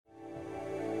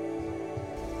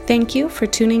Thank you for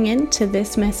tuning in to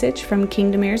this message from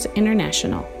Kingdom Heirs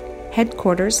International,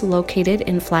 headquarters located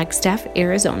in Flagstaff,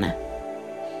 Arizona.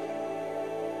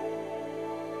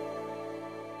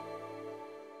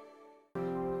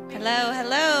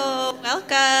 Hello,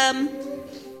 welcome.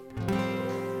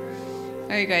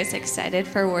 Are you guys excited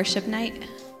for worship night?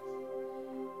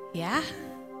 Yeah?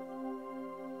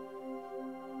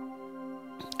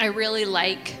 I really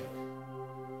like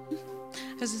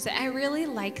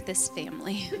this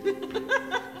family.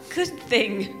 Good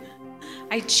thing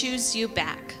I choose you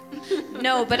back.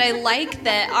 No, but I like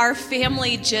that our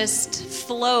family just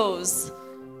flows.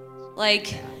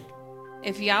 Like,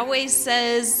 if Yahweh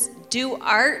says do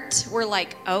art, we're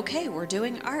like, okay, we're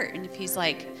doing art. And if he's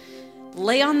like,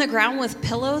 lay on the ground with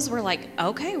pillows, we're like,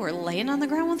 okay, we're laying on the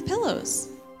ground with pillows.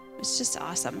 It's just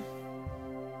awesome.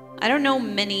 I don't know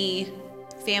many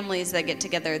families that get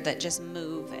together that just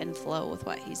move and flow with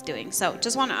what he's doing. So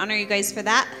just want to honor you guys for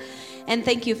that. And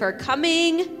thank you for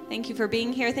coming. Thank you for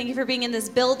being here. Thank you for being in this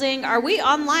building. Are we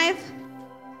on live?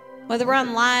 Whether we're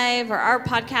on live or our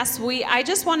podcast, I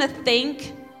just want to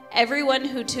thank everyone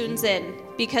who tunes in,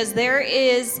 because there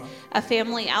is a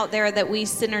family out there that we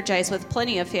synergize with,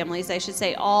 plenty of families, I should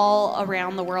say, all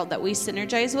around the world that we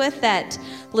synergize with, that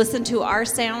listen to our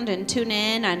sound and tune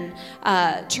in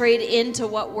and trade into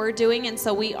what we're doing. And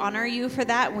so we honor you for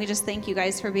that. And we just thank you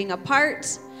guys for being a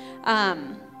part.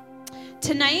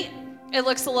 Tonight, it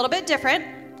looks a little bit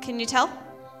different. Can you tell?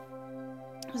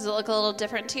 Does it look a little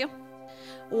different to you?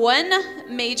 One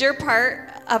major part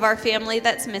of our family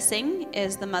that's missing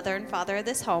is the mother and father of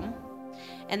this home.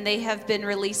 And they have been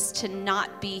released to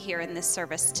not be here in this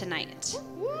service tonight.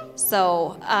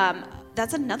 So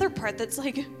that's another part that's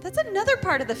another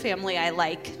part of the family I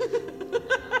like.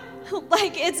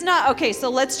 Like, it's not, okay, so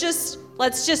let's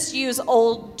just use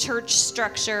old church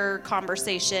structure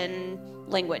conversation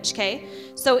language, okay?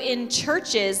 So in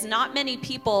churches, not many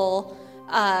people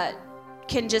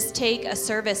can just take a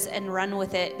service and run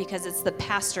with it because it's the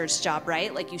pastor's job,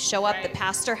 right? Like, you show up, the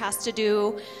pastor has to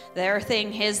do their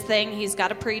thing, his thing. He's got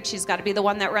to preach. He's got to be the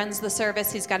one that runs the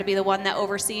service. He's got to be the one that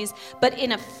oversees. But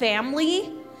in a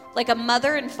family, like, a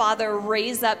mother and father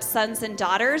raise up sons and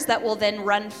daughters that will then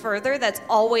run further. That's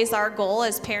always our goal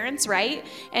as parents, right?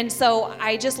 And so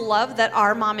I just love that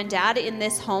our mom and dad in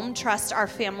this home trust our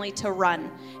family to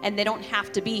run. And they don't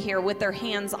have to be here with their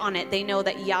hands on it. They know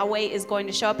that Yahweh is going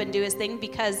to show up and do his thing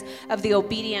because of the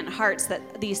obedient hearts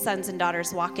that these sons and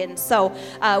daughters walk in. So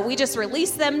we just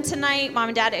released them tonight. Mom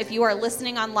and dad, if you are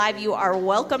listening on live, you are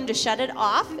welcome to shut it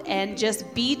off and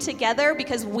just be together,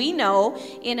 because we know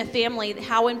in a family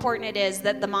how important it is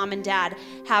that the mom and dad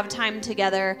have time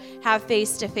together, have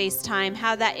face-to-face time,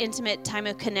 have that intimate time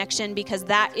of connection, because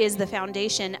that is the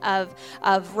foundation of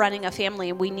running a family,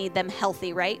 and we need them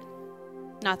healthy, right?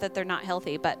 Not that they're not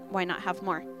healthy, but why not have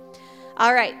more?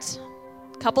 All right,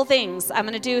 couple things. I'm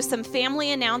going to do some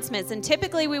family announcements, and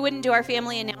typically we wouldn't do our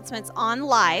family announcements on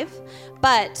live,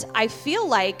 but I feel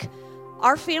like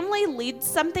our family leads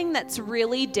something that's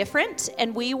really different,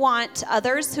 and we want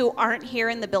others who aren't here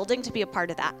in the building to be a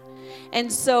part of that.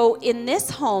 And so in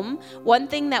this home, one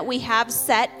thing that we have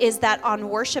set is that on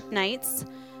worship nights,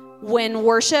 when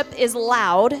worship is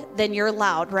loud, then you're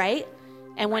loud, right?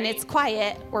 And when it's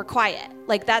quiet, we're quiet.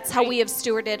 Like, that's how we have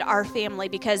stewarded our family,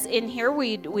 because in here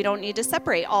we don't need to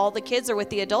separate. All the kids are with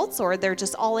the adults, or they're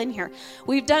just all in here.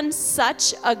 We've done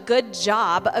such a good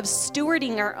job of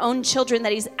stewarding our own children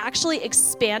that he's actually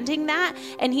expanding that,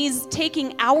 and he's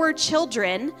taking our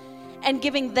children and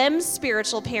giving them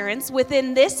spiritual parents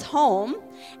within this home.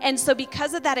 And so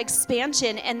because of that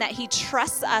expansion and that he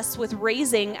trusts us with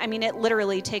raising, I mean, it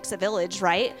literally takes a village,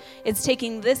 right? It's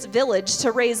taking this village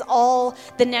to raise all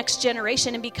the next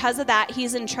generation. And because of that,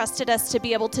 he's entrusted us to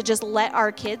be able to just let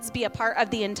our kids be a part of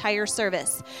the entire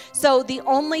service. So the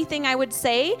only thing I would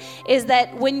say is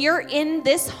that when you're in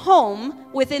this home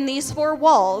within these four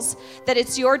walls, that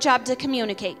it's your job to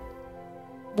communicate.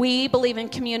 We believe in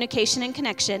communication and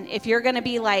connection. If you're going to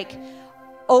be like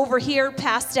over here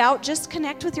passed out, just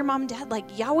connect with your mom and dad.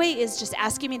 Like, Yahweh is just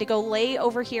asking me to go lay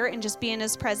over here and just be in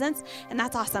his presence, and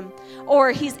that's awesome.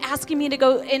 Or he's asking me to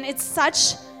go, and it's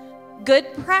such good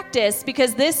practice,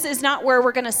 because this is not where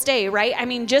we're going to stay, right? I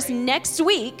mean, just next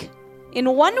week, in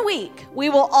 1 week, we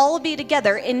will all be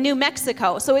together in New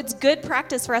Mexico. So it's good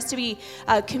practice for us to be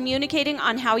communicating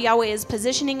on how Yahweh is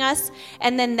positioning us.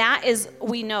 And then that is,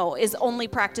 we know, is only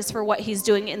practice for what he's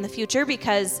doing in the future,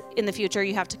 because in the future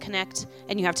you have to connect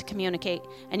and you have to communicate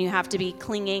and you have to be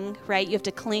clinging, right? You have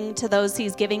to cling to those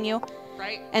he's giving you.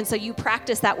 Right. And so you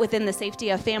practice that within the safety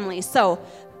of family. So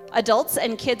adults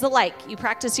and kids alike, you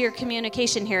practice your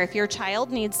communication here. If your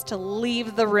child needs to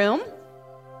leave the room,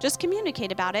 Just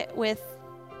communicate about it with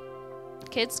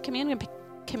kids.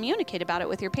 Communicate about it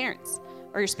with your parents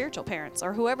or your spiritual parents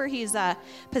or whoever he's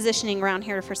positioning around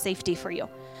here for safety for you.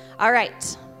 All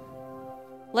right.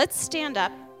 Let's stand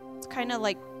up. Let's kind of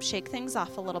like shake things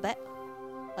off a little bit.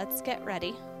 Let's get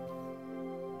ready.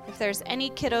 If there's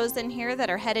any kiddos in here that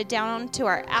are headed down to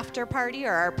our after party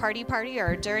or our party or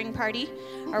our during party,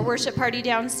 our worship party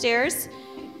downstairs,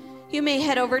 you may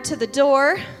head over to the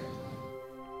door.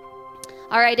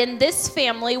 All right, in this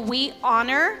family, we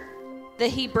honor the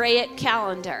Hebraic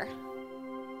calendar,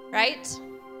 right?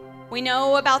 We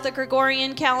know about the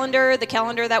Gregorian calendar, the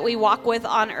calendar that we walk with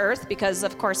on earth, because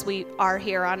of course we are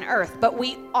here on earth, but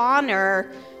we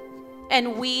honor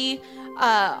and we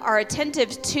are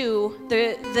attentive to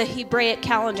the Hebraic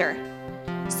calendar.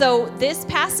 So this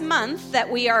past month that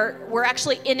we're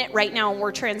actually in it right now, and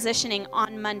we're transitioning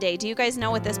on Monday. Do you guys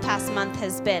know what this past month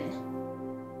has been?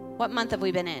 What month have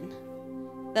we been in?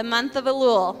 The month of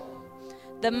Elul.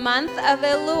 The month of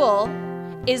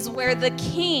Elul is where the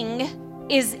king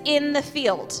is in the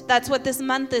field. That's what this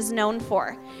month is known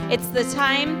for. It's the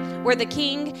time where the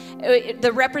king,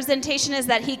 the representation is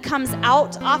that he comes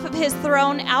out off of his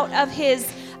throne, out of his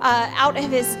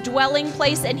dwelling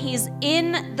place, and he's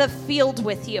in the field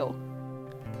with you.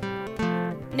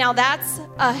 Now that's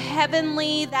a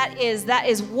heavenly, that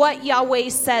is what Yahweh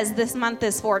says this month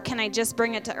is for. Can I just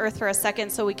bring it to earth for a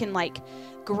second so we can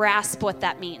grasp what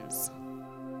that means?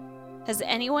 Has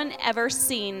anyone ever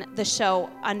seen the show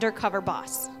Undercover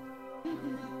Boss?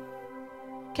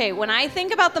 Okay, when I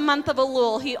think about the month of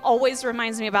Elul, he always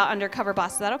reminds me about Undercover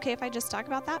Boss. Is that okay if I just talk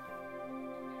about that?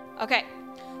 Okay,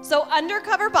 so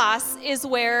Undercover Boss is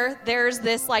where there's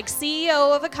this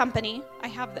CEO of a company. I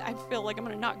feel like I'm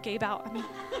going to knock Gabe out.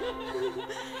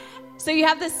 So you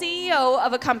have the CEO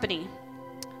of a company.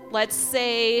 Let's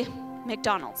say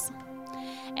McDonald's.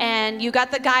 And you got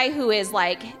the guy who is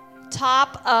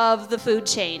top of the food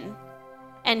chain,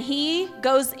 and he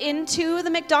goes into the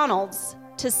McDonald's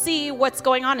to see what's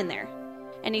going on in there,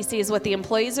 and he sees what the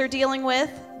employees are dealing with,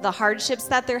 the hardships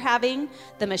that they're having,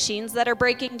 the machines that are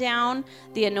breaking down,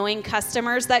 the annoying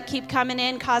customers that keep coming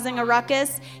in causing a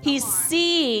ruckus. He's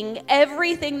seeing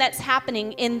everything that's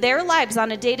happening in their lives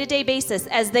on a day-to-day basis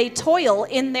as they toil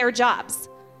in their jobs,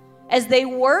 as they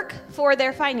work for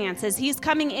their finances. He's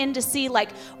coming in to see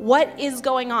what is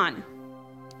going on.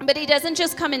 But he doesn't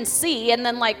just come and see and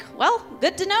then well,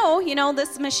 good to know,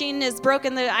 this machine is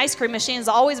broken. The ice cream machine is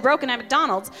always broken at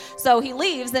McDonald's. So he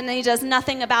leaves and he does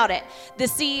nothing about it. The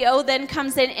CEO then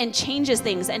comes in and changes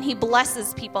things, and he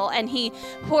blesses people, and he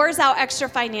pours out extra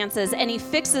finances, and he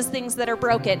fixes things that are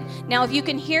broken. Now, if you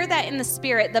can hear that in the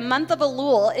spirit, the month of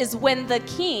Elul is when the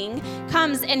king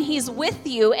comes and he's with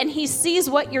you and he sees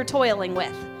what you're toiling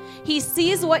with. He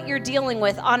sees what you're dealing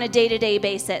with on a day-to-day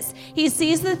basis. He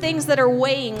sees the things that are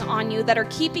weighing on you, that are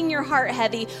keeping your heart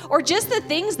heavy, or just the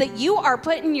things that you are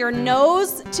putting your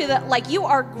nose to, you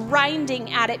are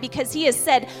grinding at it, because he has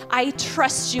said, I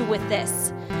trust you with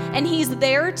this. And he's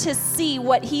there to see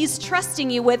what he's trusting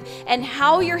you with and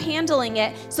how you're handling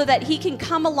it, so that he can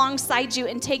come alongside you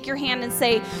and take your hand and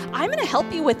say, I'm going to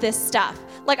help you with this stuff.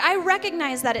 I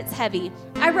recognize that it's heavy.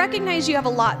 I recognize you have a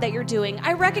lot that you're doing.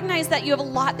 I recognize that you have a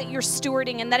lot that you're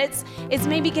stewarding, and that it's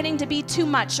maybe getting to be too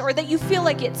much, or that you feel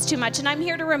like it's too much. And I'm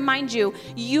here to remind you,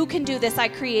 you can do this. I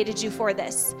created you for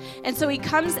this. And so he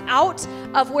comes out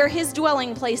of where his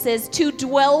dwelling place is to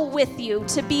dwell with you,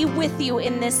 to be with you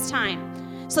in this time.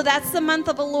 So that's the month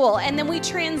of Elul. And then we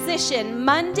transition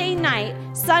Monday night,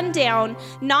 sundown,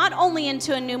 not only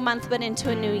into a new month, but into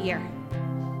a new year.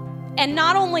 And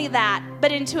not only that,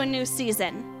 but into a new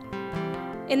season.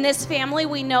 In this family,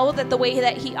 we know that the way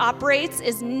that he operates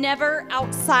is never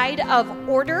outside of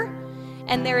order.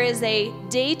 And there is a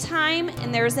daytime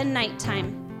and there is a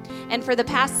nighttime. And for the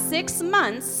past 6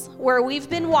 months where we've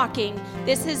been walking,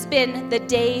 this has been the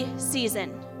day season,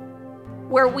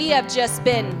 where we have just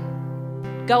been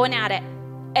going at it.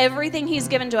 Everything he's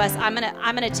given to us, I'm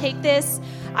gonna take this,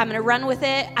 I'm gonna run with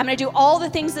it, I'm gonna do all the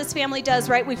things this family does,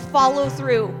 right? We follow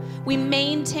through, we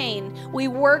maintain, we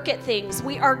work at things,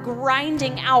 we are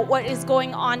grinding out what is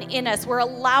going on in us. We're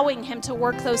allowing him to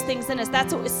work those things in us.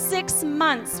 That's what 6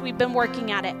 months we've been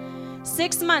working at it.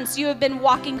 6 months you have been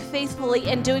walking faithfully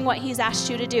and doing what he's asked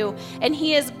you to do. And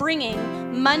he is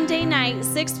bringing Monday night,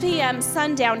 6 p.m.,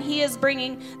 sundown, he is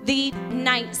bringing the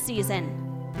night season.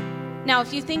 Now,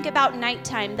 if you think about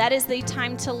nighttime, that is the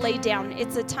time to lay down.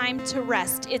 It's a time to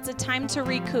rest. It's a time to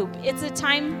recoup. It's a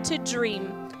time to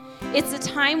dream. It's a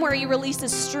time where he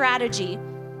releases strategy.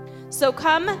 So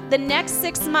come the next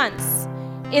 6 months,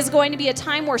 is going to be a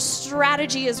time where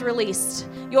strategy is released.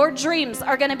 Your dreams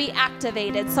are going to be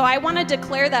activated. So I want to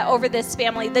declare that over this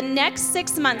family. The next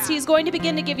 6 months, he's going to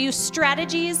begin to give you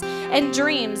strategies and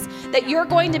dreams that you're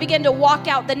going to begin to walk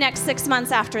out the next 6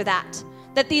 months after that.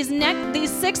 That these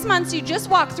 6 months you just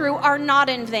walked through are not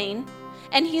in vain.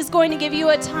 And he's going to give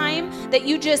you a time that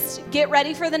you just get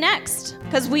ready for the next.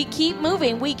 Because we keep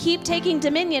moving. We keep taking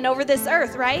dominion over this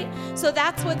earth, right? So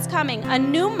that's what's coming. A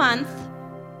new month,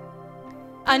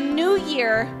 a new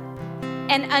year,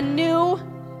 and a new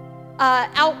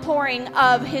outpouring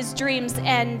of his dreams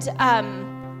and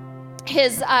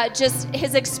his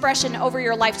expression over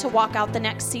your life to walk out the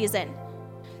next season.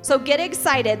 So get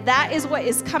excited. That is what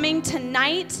is coming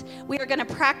tonight. We are going to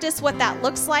practice what that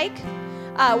looks like.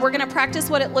 We're going to practice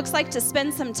what it looks like to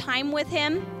spend some time with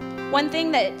him. One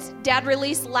thing that Dad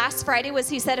released last Friday was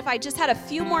he said, if I just had a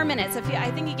few more minutes, if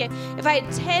I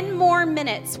had 10 more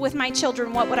minutes with my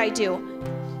children, what would I do?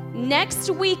 Next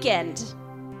weekend,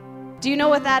 do you know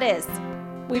what that is?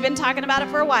 We've been talking about it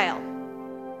for a while.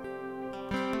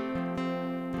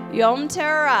 Yom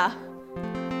Teruah.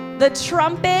 The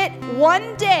trumpet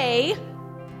one day,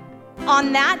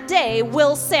 on that day,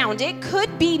 will sound. It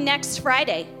could be next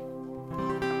Friday.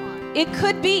 It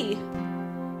could be.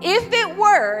 If it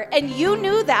were, and you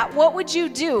knew that, what would you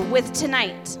do with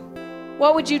tonight?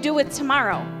 What would you do with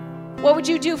tomorrow? What would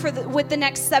you do with the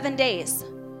next 7 days?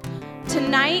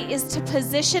 Tonight is to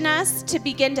position us to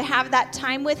begin to have that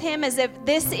time with him as if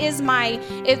this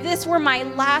were my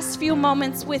last few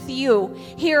moments with you.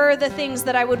 Here are the things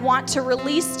that I would want to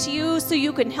release to you so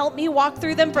you can help me walk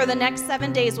through them for the next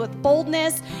 7 days with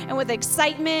boldness and with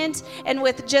excitement and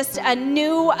with just a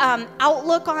new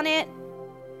outlook on it.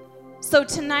 So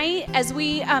tonight, as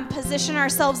we position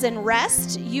ourselves in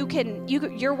rest,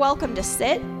 you're welcome to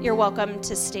sit, you're welcome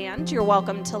to stand, you're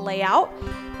welcome to lay out,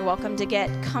 you're welcome to get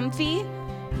comfy.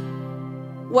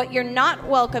 What you're not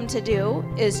welcome to do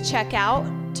is check out,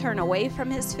 turn away from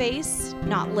his face,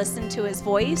 not listen to his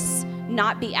voice,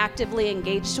 not be actively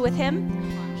engaged with him.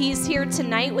 He's here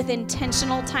tonight with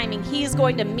intentional timing. He is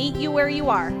going to meet you where you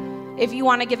are. If you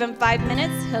want to give him 5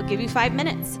 minutes, he'll give you 5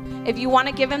 minutes. If you want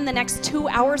to give him the next 2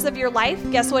 hours of your life,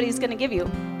 guess what he's going to give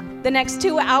you? The next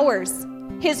 2 hours.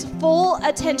 His full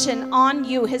attention on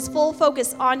you, his full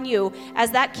focus on you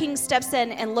as that king steps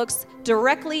in and looks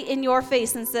directly in your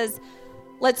face and says,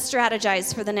 let's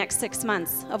strategize for the next 6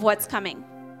 months of what's coming.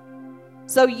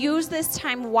 So use this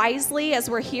time wisely as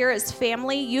we're here as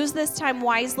family. Use this time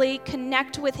wisely.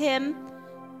 Connect with him.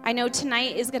 I know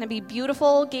tonight is going to be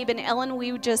beautiful. Gabe and Ellen,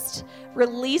 we just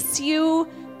release you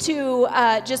to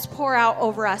just pour out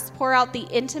over us. Pour out the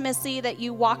intimacy that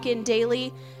you walk in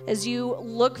daily as you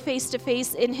look face to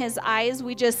face in his eyes.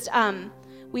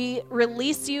 We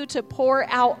release you to pour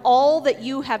out all that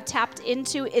you have tapped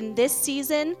into in this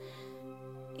season,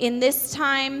 in this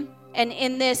time, and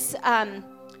in this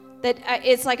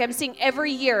it's like I'm seeing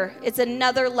every year, it's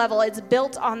another level. It's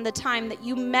built on the time that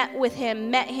you met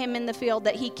him in the field,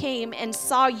 that he came and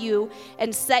saw you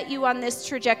and set you on this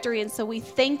trajectory. And so we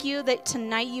thank you that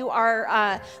tonight you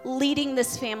are leading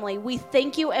this family. We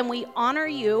thank you and we honor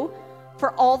you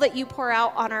for all that you pour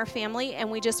out on our family. And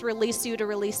we just release you to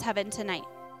release heaven tonight.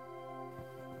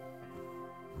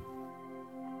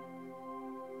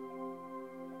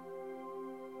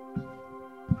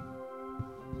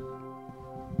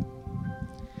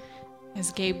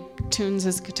 As Gabe tunes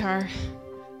his guitar,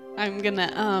 I'm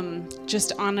gonna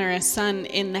just honor a son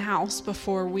in the house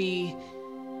before we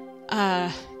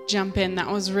jump in.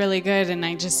 That was really good, and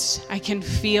I can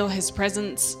feel his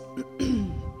presence.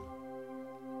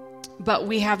 But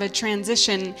we have a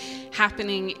transition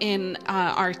happening in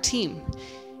our team.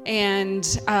 And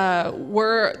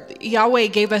Yahweh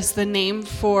gave us the name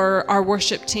for our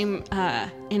worship team,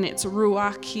 and it's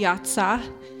Ruach Yatsa,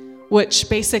 which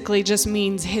basically just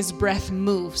means his breath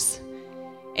moves.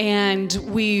 And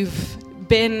we've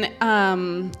been,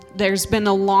 there's been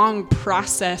a long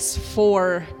process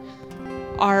for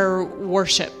our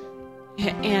worship.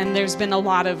 And there's been a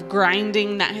lot of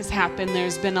grinding that has happened.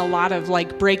 There's been a lot of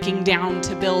breaking down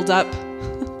to build up.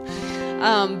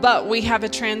 But we have a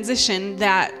transition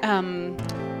that,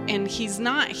 and he's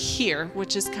not here,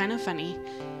 which is kind of funny.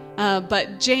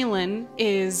 But Jalen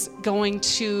is going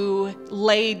to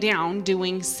lay down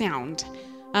doing sound.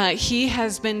 He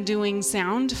has been doing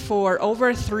sound for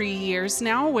over 3 years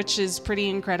now, which is pretty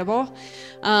incredible.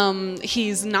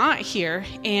 He's not here,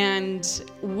 and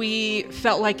we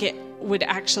felt like it would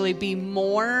actually be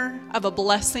more of a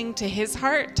blessing to his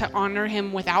heart to honor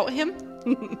him without him.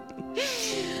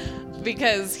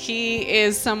 Because he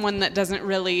is someone that doesn't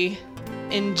really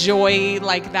enjoy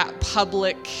that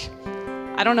public,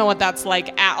 I don't know what that's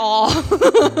like at all.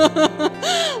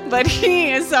 But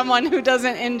he is someone who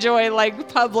doesn't enjoy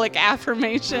like public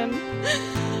affirmation.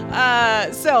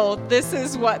 So this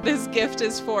is what this gift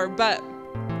is for.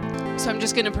 So I'm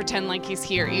just going to pretend like he's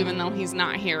here, even though he's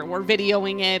not here. We're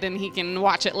videoing it, and he can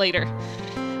watch it later.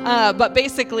 But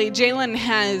basically, Jalen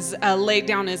has laid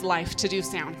down his life to do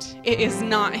sound. It is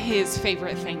not his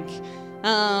favorite thing.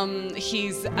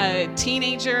 He's a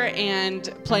teenager and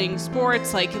playing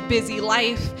sports, like a busy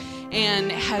life,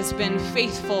 and has been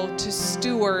faithful to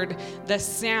steward the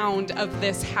sound of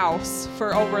this house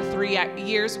for over 3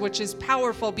 years, which is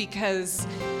powerful because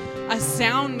a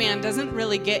sound man doesn't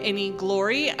really get any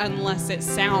glory unless it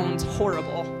sounds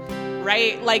horrible,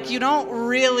 right? Like you don't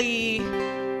really,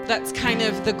 that's kind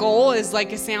of the goal, is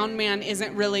like a sound man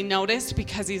isn't really noticed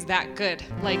because he's that good.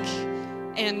 Like,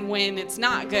 and when it's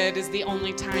not good is the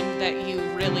only time that you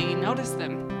really notice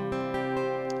them.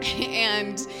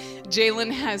 And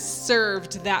Jalen has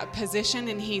served that position,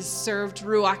 and he's served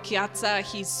Ruach Yatsa.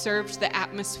 He's served the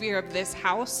atmosphere of this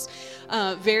house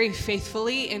very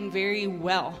faithfully and very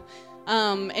well.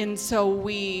 And so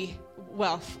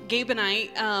Gabe and I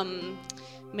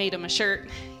made him a shirt,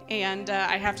 and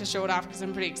I have to show it off because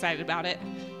I'm pretty excited about it.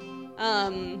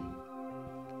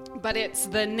 But it's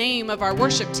the name of our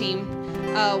worship team.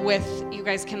 You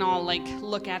guys can all like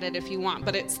look at it if you want,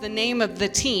 but it's the name of the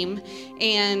team,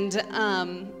 and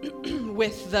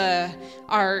with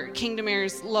our Kingdom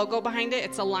Heirs logo behind it,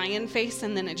 it's a lion face,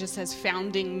 and then it just says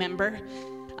founding member.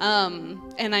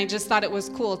 And I just thought it was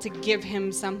cool to give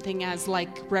him something as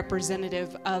like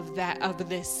representative of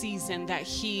this season that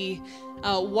he,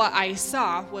 what I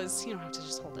saw was, you don't have to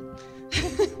just hold it.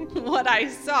 What I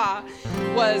saw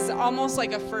was almost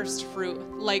like a first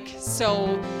fruit. Like,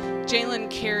 so Jalen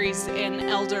carries an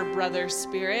elder brother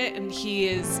spirit, and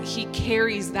he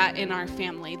carries that in our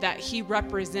family, that he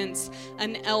represents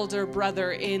an elder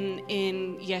brother in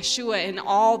Yeshua and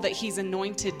all that he's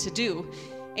anointed to do.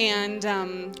 And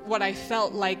what I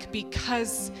felt like,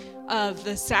 because of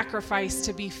the sacrifice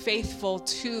to be faithful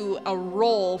to a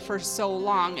role for so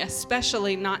long,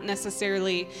 especially not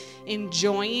necessarily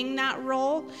enjoying that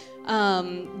role,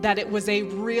 that it was a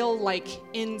real like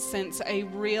incense, a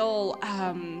real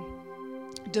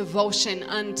devotion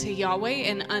unto Yahweh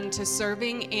and unto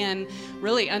serving and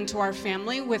really unto our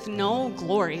family with no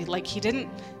glory. Like he didn't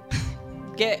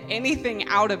get anything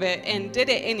out of it and did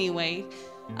it anyway.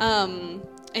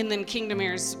 And then Kingdom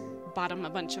Heirs bought him a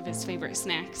bunch of his favorite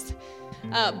snacks.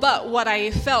 But what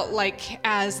I felt like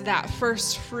as that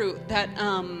first fruit, that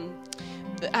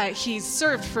he's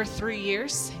served for 3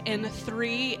 years, and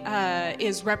 3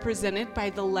 is represented by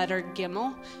the letter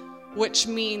Gimel, which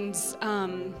means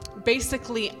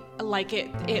basically like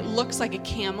it looks like a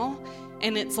camel,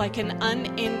 and it's like an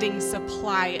unending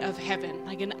supply of heaven,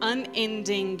 like an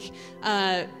unending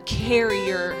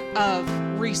carrier of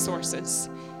resources.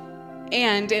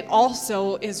 And it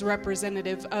also is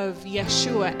representative of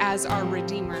Yeshua as our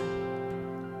Redeemer.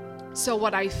 So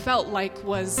what I felt like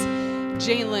was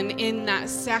Jalen, in that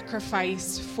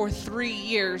sacrifice for 3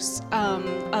 years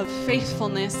of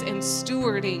faithfulness and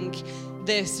stewarding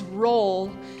this role,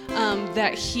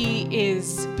 that he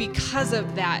is, because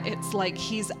of that, it's like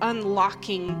he's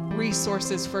unlocking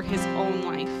resources for his own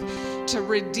life to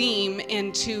redeem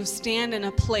and to stand in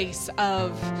a place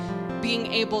of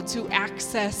being able to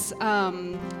access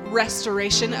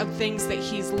restoration of things that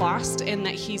he's lost and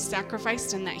that he's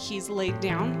sacrificed and that he's laid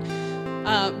down.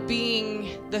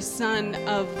 Being the son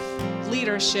of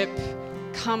leadership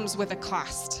comes with a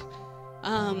cost.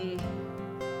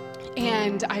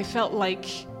 And I felt like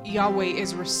Yahweh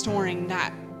is restoring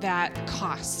that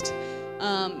cost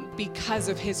because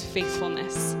of his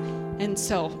faithfulness. And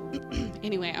so,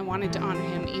 anyway, I wanted to honor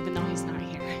him even though he's not here.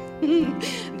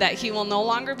 That he will no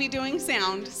longer be doing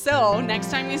sound. So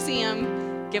next time you see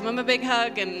him, give him a big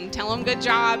hug and tell him good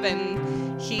job. And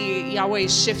Yahweh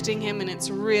is shifting him, and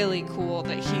it's really cool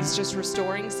that he's just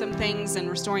restoring some things and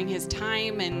restoring his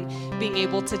time and being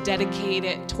able to dedicate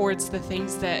it towards the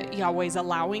things that Yahweh's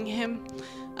allowing him.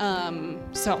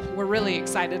 So we're really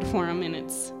excited for him, and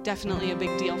it's definitely a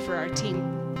big deal for our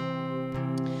team.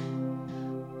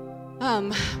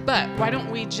 But why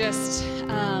don't we just,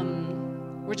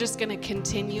 we're just going to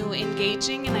continue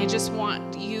engaging, and I just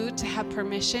want you to have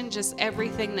permission, just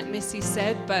everything that Missy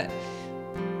said, but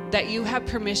that you have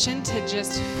permission to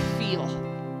just feel.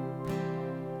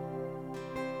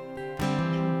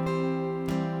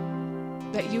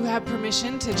 That you have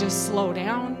permission to just slow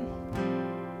down.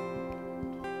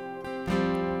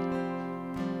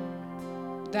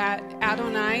 That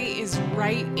Adonai is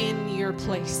right in your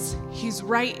place. He's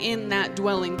right in that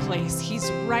dwelling place. He's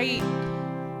right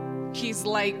He's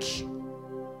like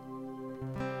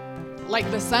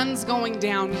the sun's going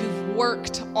down. You've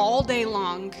worked all day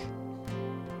long.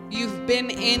 You've been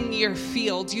in your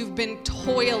field. You've been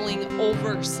toiling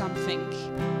over something.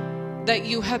 That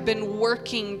you have been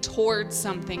working towards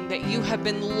something. That you have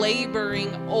been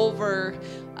laboring over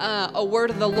a word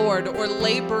of the Lord, or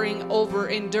laboring over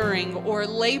enduring, or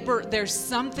there's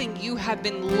something you have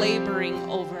been laboring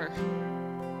over,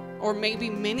 or maybe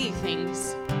many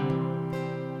things.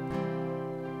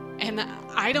 And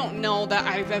I don't know that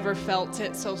I've ever felt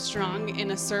it so strong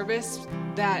in a service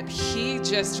that he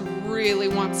just really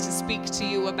wants to speak to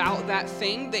you about that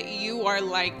thing that you are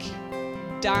like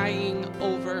dying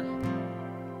over.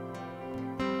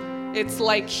 It's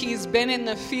like he's been in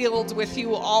the field with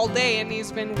you all day and he's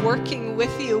been working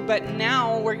with you, but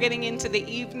now we're getting into the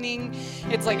evening.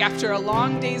 It's like after a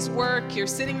long day's work, you're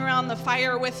sitting around the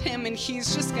fire with him and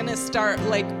he's just going to start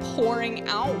like pouring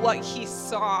out what he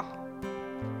saw.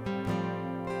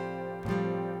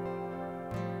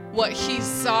 What he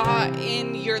saw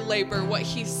in your labor, what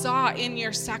he saw in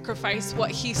your sacrifice, what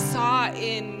he saw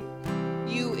in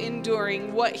you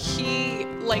enduring, what he,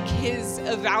 like his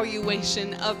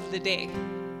evaluation of the day.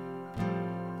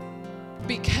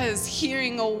 Because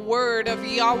hearing a word of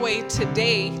Yahweh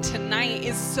tonight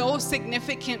is so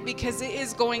significant, because it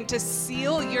is going to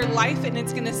seal your life and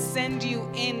it's going to send you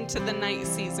into the night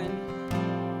season.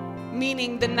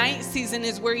 Meaning the night season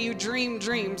is where you dream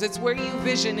dreams. It's where you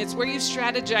vision. It's where you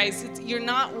strategize. You're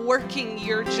not working.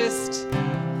 You're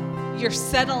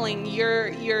settling.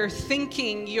 You're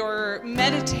thinking. You're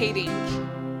meditating.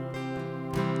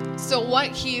 So what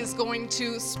he is going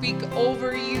to speak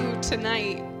over you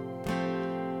tonight,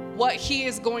 what he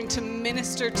is going to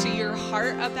minister to your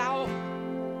heart about,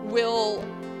 will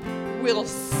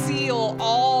seal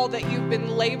all that you've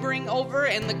been laboring over,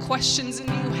 and the questions that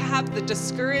you have, the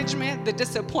discouragement, the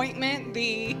disappointment,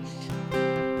 the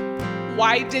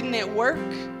why didn't it work?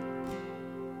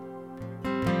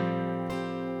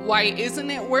 Why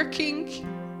isn't it working?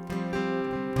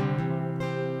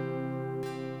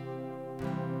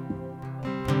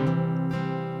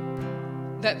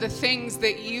 That the things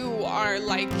that you are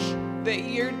like, that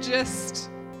you're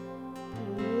just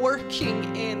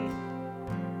working in,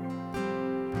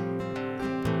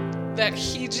 that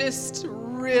he just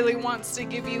really wants to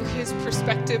give you his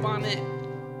perspective on it.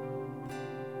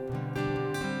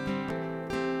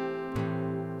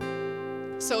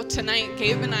 So tonight,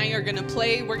 Gabe and I are going to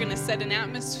play. We're going to set an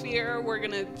atmosphere. We're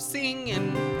going to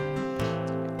sing,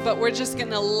 but we're just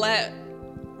going to let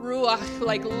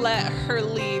Ruach, let her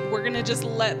lead. We're going to just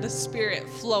let the Spirit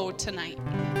flow tonight.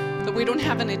 That we don't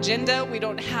have an agenda. We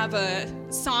don't have a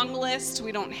song list.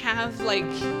 We don't have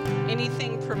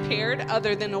anything prepared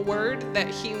other than a word that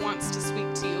he wants to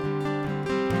speak to you.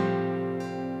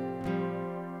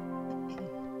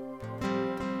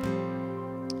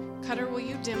 Cutter, will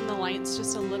you dim the lights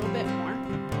just a little bit more?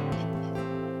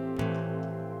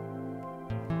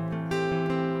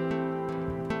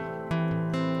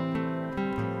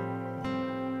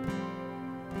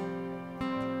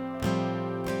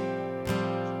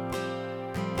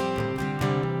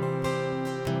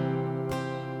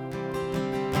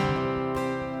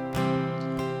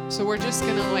 So we're just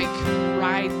gonna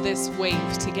ride this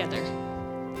wave together.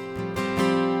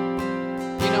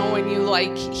 You know, when you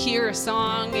hear a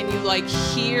song and you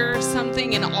hear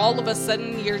something and all of a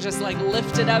sudden you're just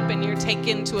lifted up and you're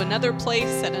taken to another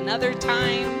place at another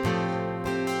time.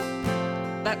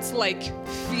 That's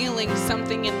feeling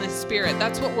something in the Spirit.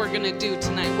 That's what we're gonna do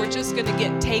tonight. We're just gonna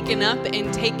get taken up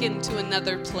and taken to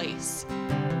another place.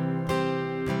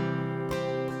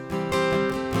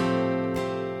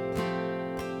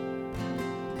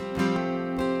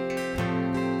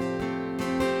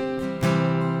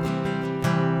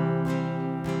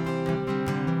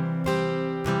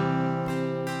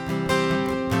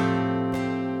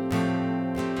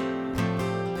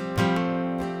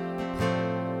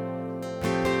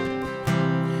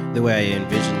 The way I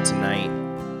envisioned tonight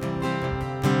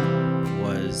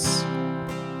was,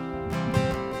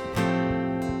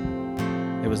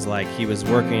 it was like he was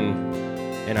working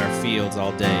in our fields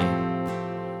all day.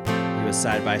 He was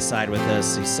side by side with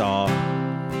us. He saw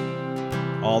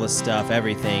all the stuff,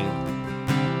 everything,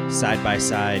 side by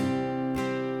side.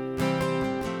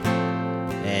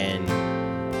 And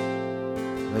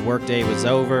the workday was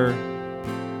over,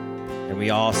 and we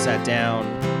all sat down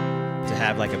to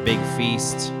have a big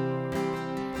feast.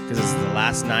 Because this is the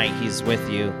last night he's with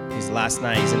you. He's the last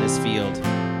night he's in his field,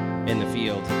 in the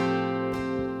field.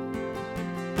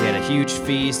 We had a huge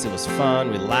feast. It was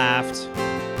fun. We laughed.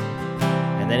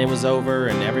 And then it was over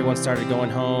and everyone started going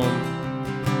home.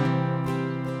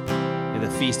 The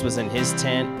feast was in his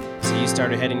tent. So you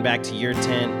started heading back to your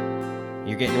tent.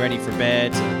 You're getting ready for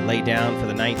bed to lay down for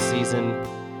the night season.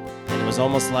 And it was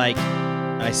almost like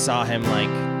I saw him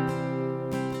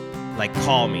like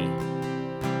call me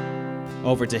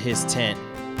over to his tent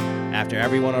after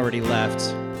everyone already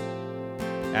left,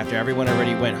 after everyone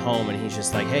already went home, and he's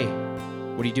just like, hey,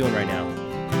 what are you doing right now?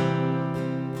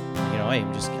 You know, hey,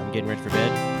 I'm getting ready for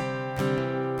bed.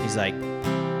 He's like,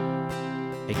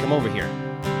 hey, come over here.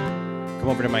 Come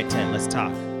over to my tent, let's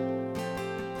talk.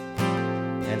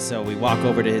 And so we walk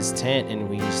over to his tent, and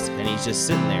he's just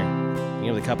sitting there, you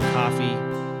know, with a cup of coffee,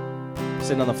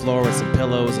 sitting on the floor with some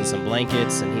pillows and some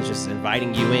blankets, and he's just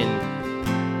inviting you in.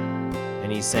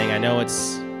 And he's saying, I know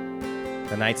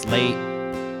the night's late,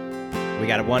 we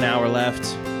got 1 hour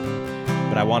left,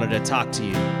 but I wanted to talk to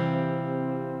you.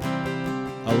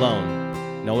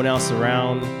 Alone. No one else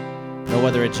around, no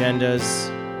other agendas.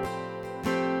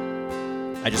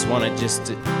 I just wanted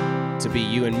to be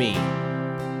you and me.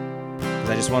 Because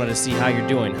I just wanted to see how you're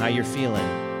doing, how you're feeling,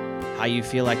 how you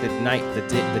feel like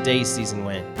the day season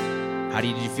went. How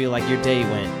did you feel like your day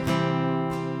went?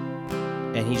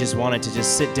 And he just wanted to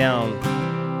just sit down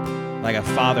like a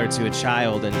father to a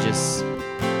child and just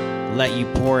let you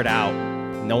pour it out.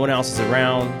 No one else is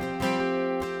around.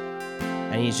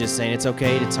 And he's just saying, it's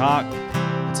okay to talk.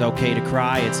 It's okay to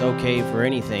cry. It's okay for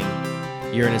anything.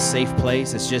 You're in a safe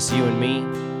place. It's just you and me.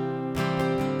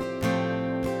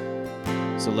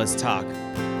 So let's talk.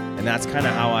 And that's kind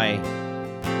of how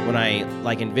when I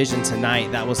envisioned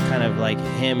tonight, that was kind of like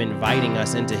him inviting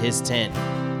us into his tent.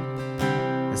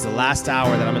 It's the last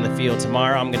hour that I'm in the field.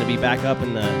 Tomorrow I'm going to be back up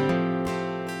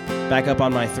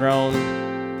on my throne.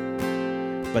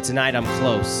 But tonight I'm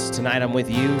close. Tonight I'm with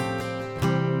you.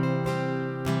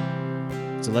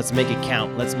 So let's make it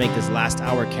count. Let's make this last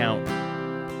hour count.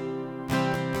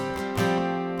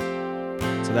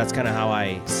 So that's kind of how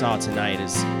I saw tonight,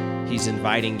 is he's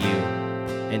inviting you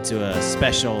into a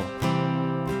special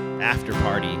after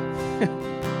party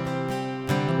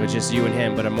with just you and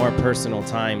him, but a more personal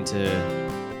time to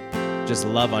just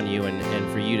love on you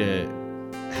and for you to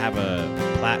have a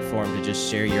platform to just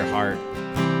share your heart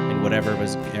and whatever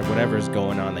is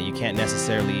going on that you can't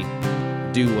necessarily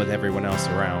do with everyone else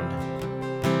around.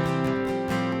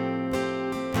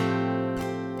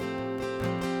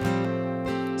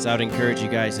 So I would encourage you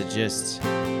guys to just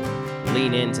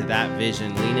lean into that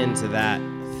vision, lean into that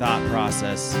thought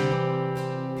process.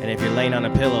 And if you're laying on a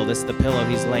pillow, this is the pillow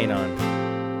he's laying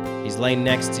on. He's laying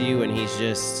next to you and he's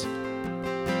just,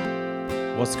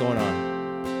 what's going on?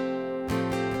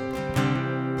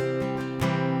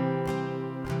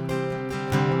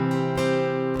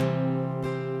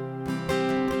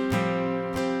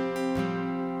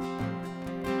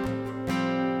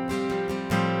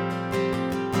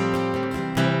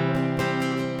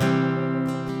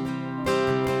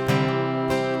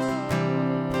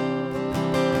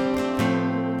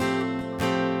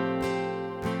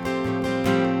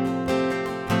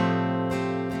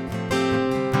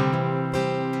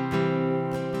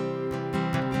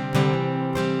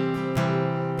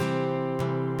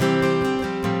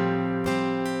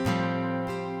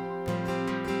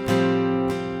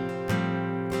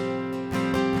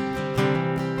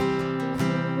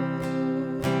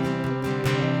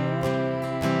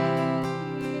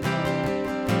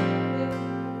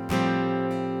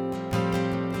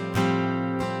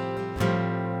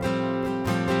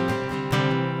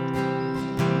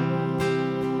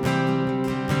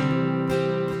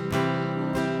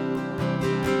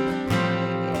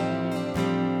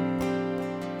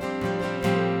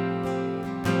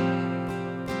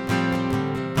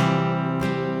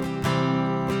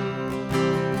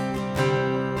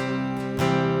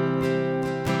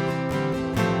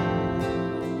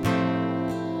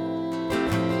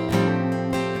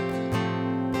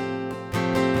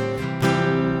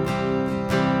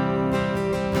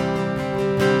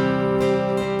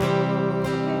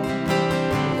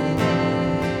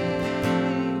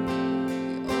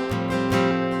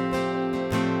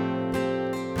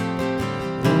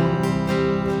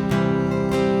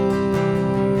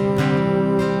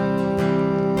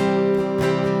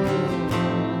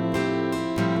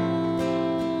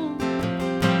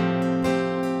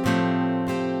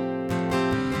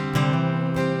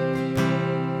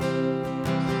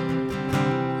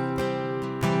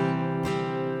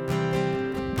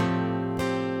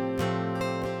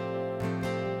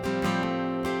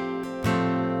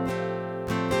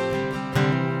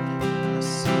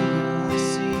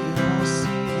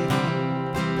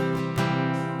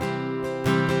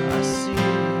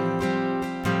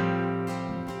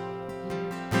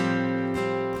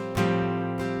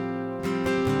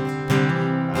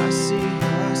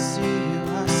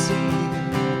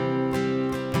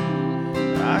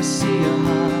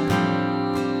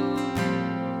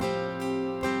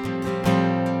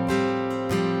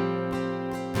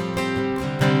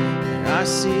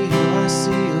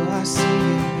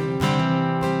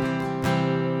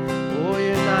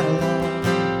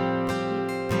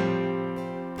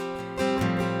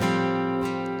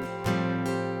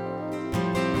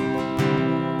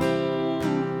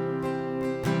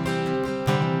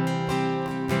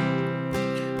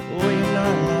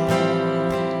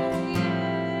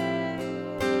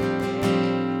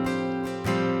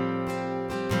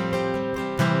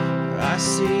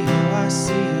 see you, I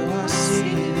see you, I see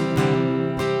you.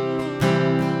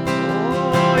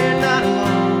 Oh, you're not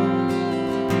alone.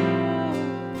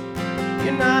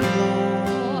 You're not alone.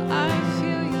 Oh, I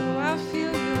feel you, I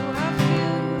feel you, I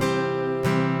feel you.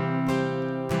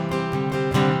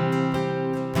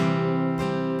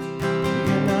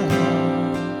 You're not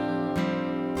alone.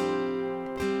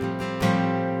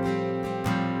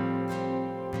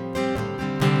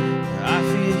 I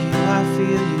feel you, I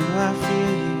feel you, I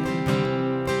feel you.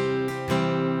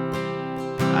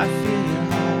 I feel your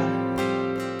heart.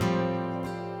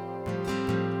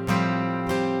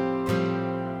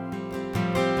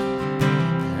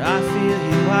 I feel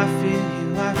you, I feel you,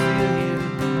 I feel you.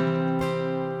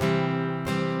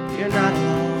 You're not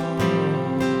alone.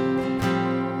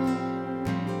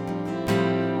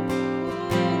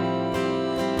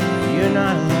 You're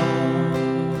not alone.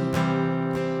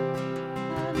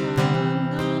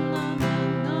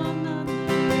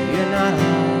 You're not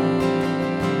alone.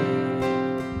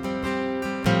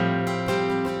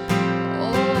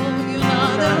 Oh, you're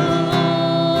not alone.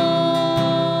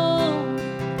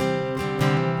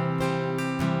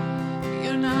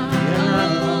 You're not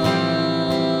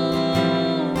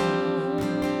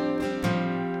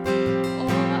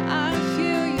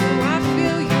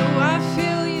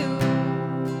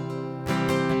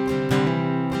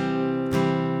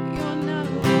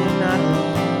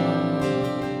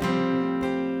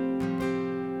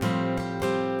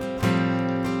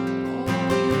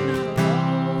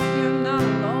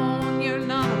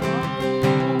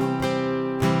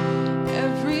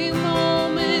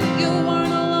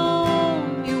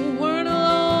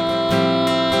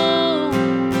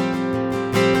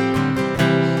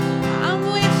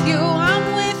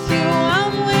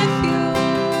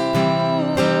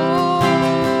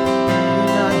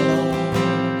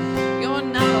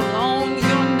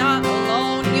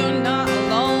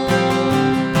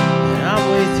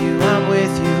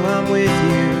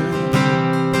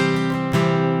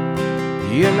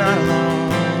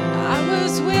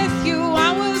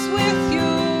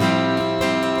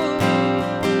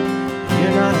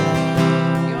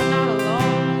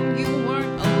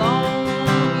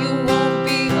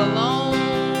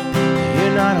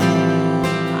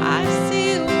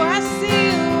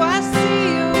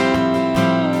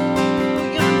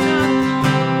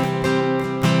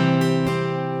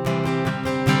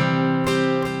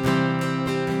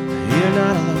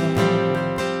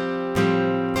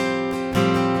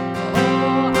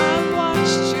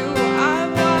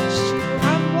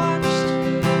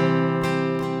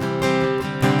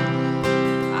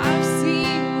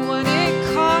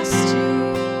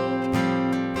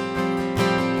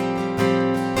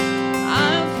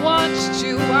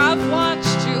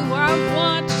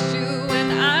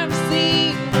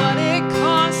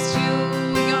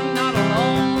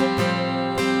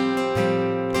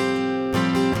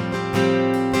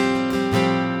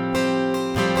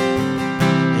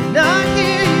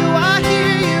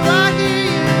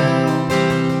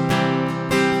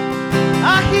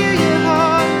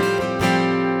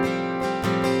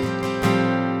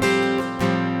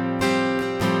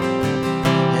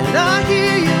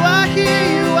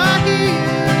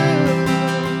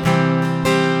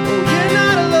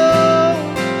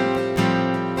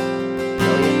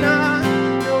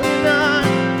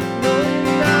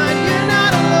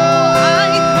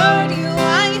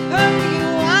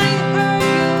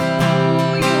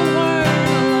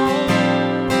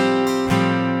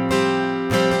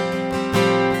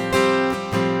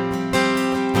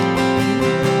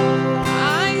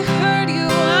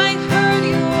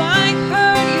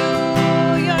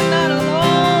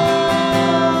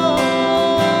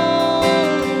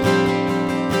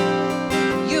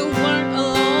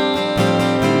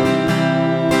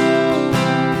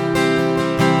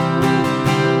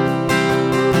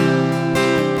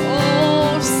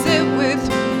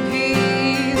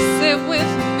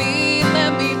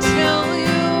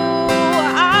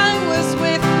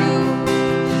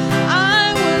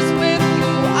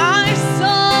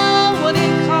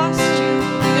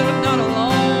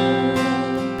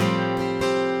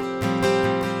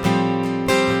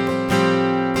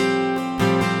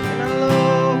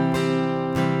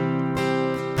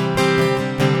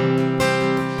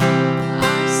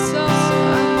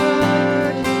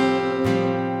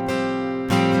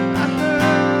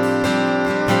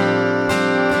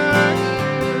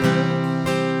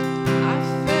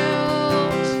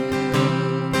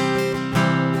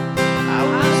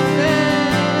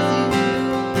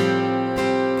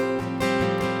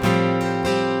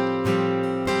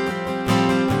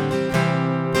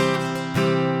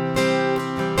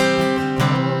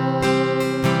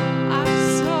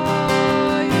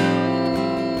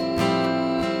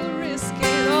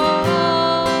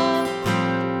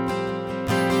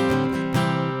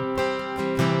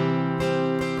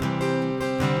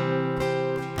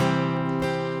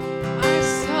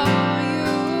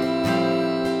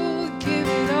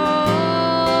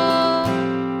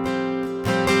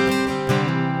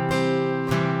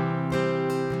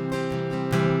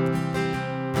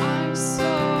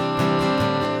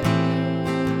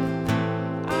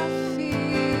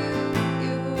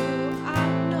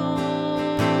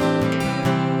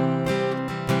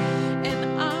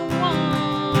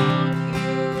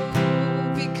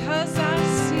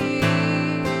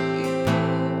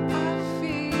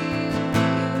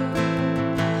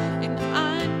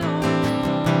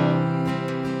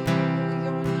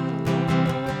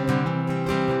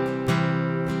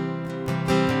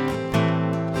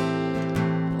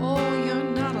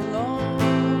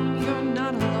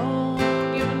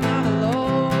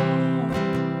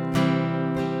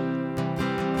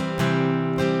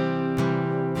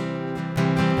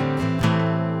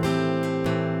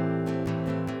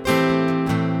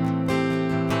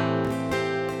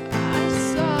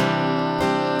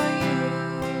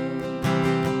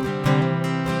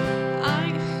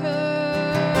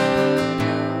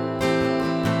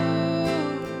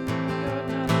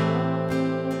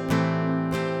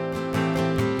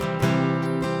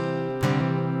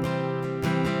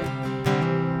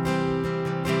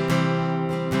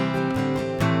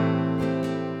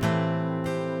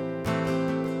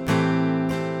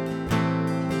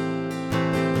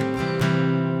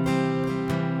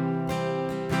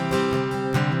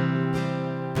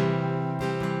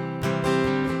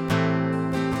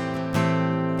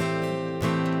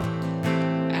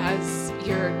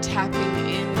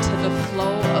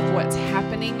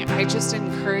just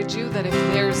encourage you that if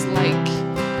there's like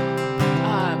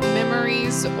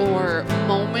memories or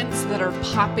moments that are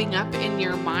popping up in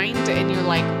your mind and you're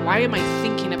like, why am I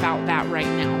thinking about that right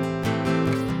now?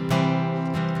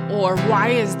 Or why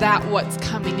is that what's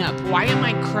coming up? Why am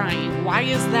I crying? Why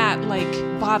is that like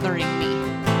bothering me?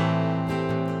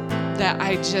 That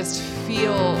I just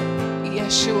feel,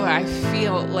 Yeshua, I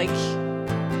feel like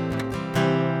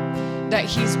that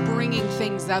he's bringing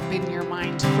things up in your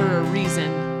mind for a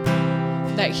reason.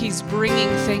 That he's bringing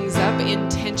things up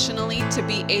intentionally to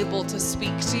be able to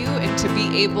speak to you and to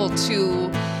be able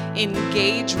to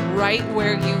engage right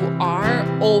where you are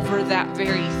over that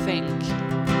very thing.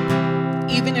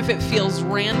 Even if it feels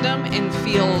random and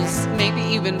feels maybe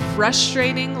even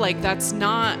frustrating, like that's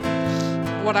not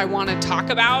what I want to talk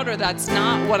about, or that's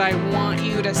not what I want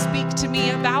you to speak to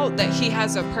me about, that he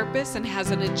has a purpose and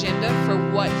has an agenda for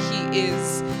what he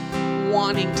is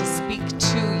wanting to speak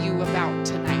to you about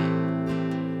tonight.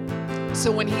 So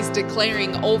when he's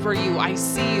declaring over you, I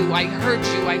see you, I heard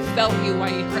you, I felt you,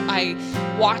 I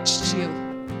watched you,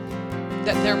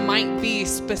 that there might be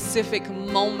specific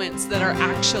moments that are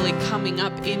actually coming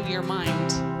up in your mind,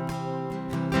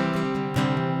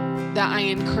 that I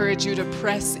encourage you to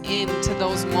press into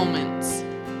those moments,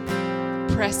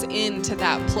 press into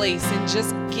that place and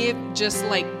just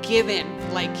give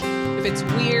in. Like if it's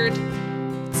weird,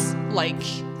 it's like,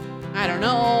 I don't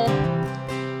know,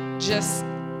 just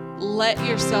let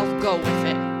yourself go with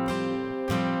it.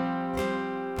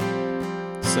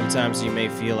 Sometimes you may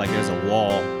feel like there's a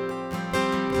wall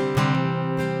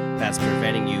that's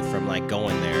preventing you from like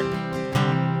going there.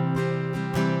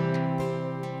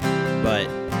 But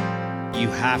you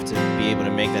have to be able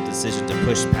to make that decision to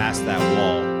push past that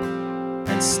wall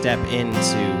and step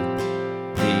into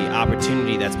the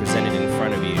opportunity that's presented in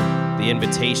front of you, the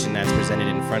invitation that's presented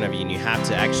in front of you, and you have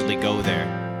to actually go there.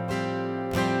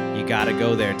 You got to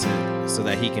go there so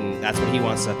that that's what he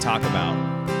wants to talk about.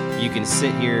 You can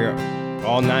sit here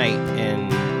all night and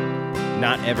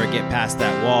not ever get past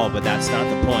that wall, but that's not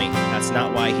the point. That's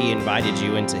not why he invited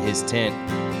you into his tent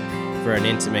for an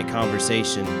intimate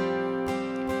conversation.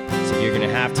 So you're going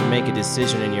to have to make a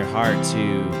decision in your heart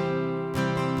to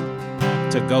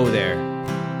go there.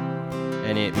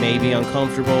 And it may be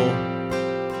uncomfortable.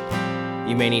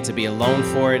 You may need to be alone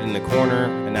for it in the corner,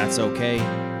 and that's okay.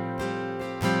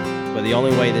 But the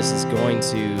only way this is going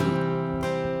to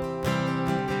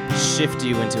shift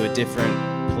you into a different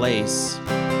place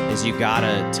is you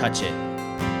gotta touch it.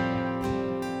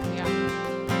 Yeah.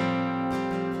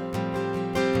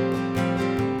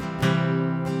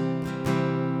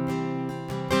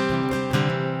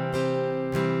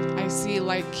 I see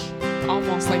like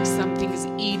almost like something's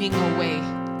eating away.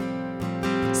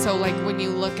 So like when you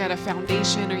look at a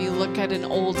foundation or you look at an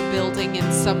old building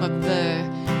and some of the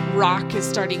rock is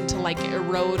starting to like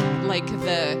erode, like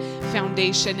the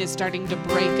foundation is starting to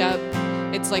break up,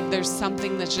 it's like there's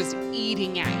something that's just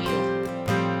eating at you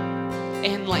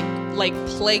and like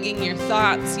plaguing your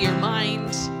thoughts, your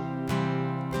mind.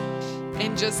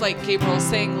 And just like Gabriel's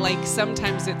saying, like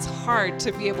sometimes it's hard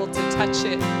to be able to touch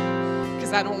it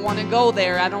because I don't want to go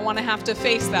there, I don't want to have to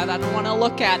face that, I don't want to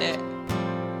look at it.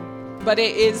 But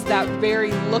it is that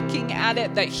very looking at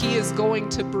it that he is going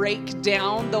to break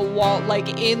down the wall,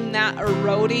 like in that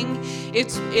eroding.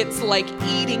 It's like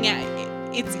eating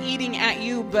at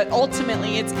you, but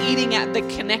ultimately it's eating at the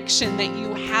connection that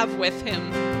you have with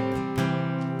him.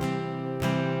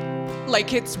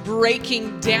 Like it's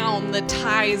breaking down the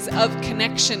ties of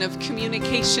connection, of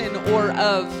communication, or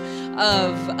of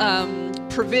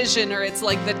provision, or it's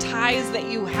like the ties that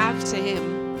you have to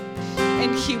him.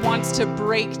 And he wants to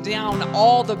break down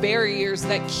all the barriers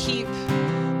that keep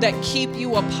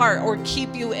you apart or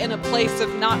keep you in a place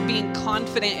of not being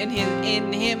confident in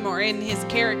him or in his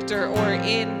character or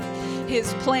in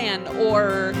his plan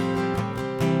or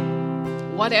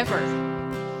whatever.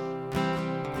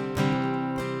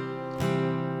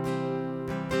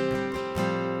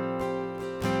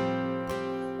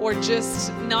 Or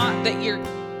just not that you're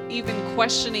even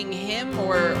questioning him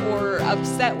or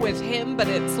upset with him, but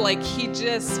it's like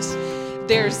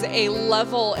there's a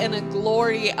level and a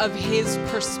glory of his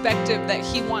perspective that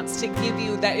he wants to give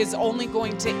you that is only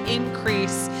going to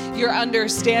increase your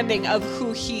understanding of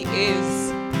who he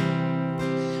is,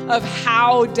 of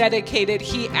how dedicated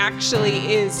he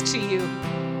actually is to you.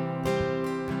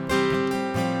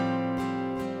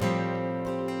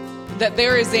 That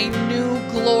there is a new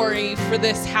glory for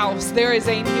this house. There is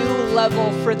a new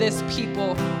level for this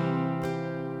people.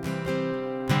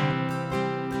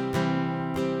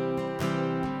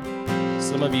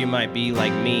 Some of you might be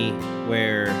like me,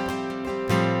 where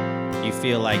you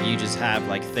feel like you just have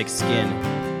like thick skin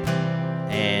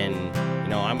And,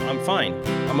 I'm fine.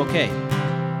 I'm okay.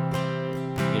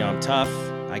 I'm tough.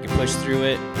 I can push through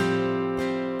it.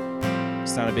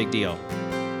 It's not a big deal.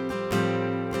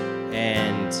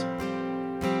 And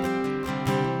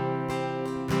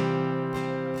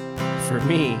for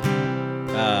me,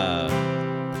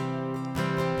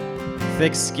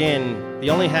 thick skin, the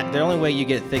only way you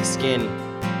get thick skin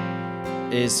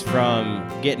is from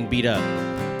getting beat up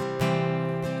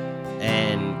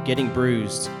and getting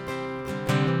bruised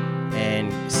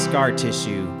and scar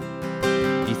tissue.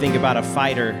 You think about a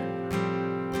fighter,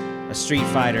 a street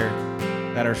fighter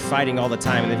that are fighting all the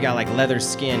time, and they've got like leather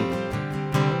skin,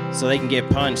 so they can get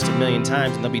punched a million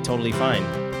times and they'll be totally fine.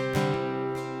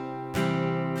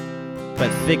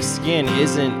 But thick skin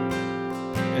isn't,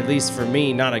 at least for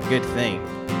me, not a good thing.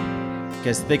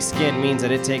 Because thick skin means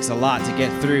that it takes a lot to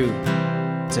get through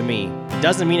to me. It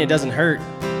doesn't mean it doesn't hurt.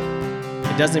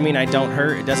 It doesn't mean I don't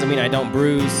hurt. It doesn't mean I don't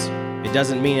bruise. It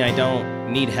doesn't mean I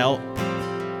don't need help.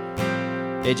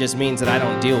 It just means that I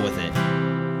don't deal with it,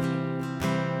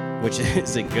 which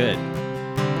isn't good.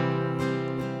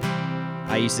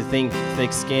 I used to think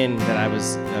thick skin, that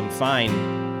I'm fine,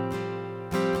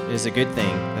 is a good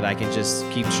thing, that I can just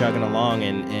keep chugging along,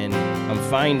 and I'm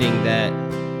finding that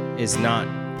it's not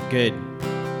good,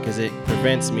 because it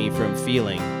prevents me from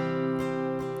feeling.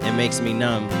 It makes me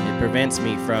numb. It prevents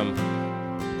me from,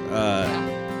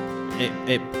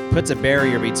 it puts a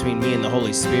barrier between me and the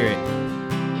Holy Spirit.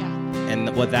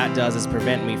 And what that does is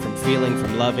prevent me from feeling,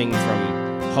 from loving,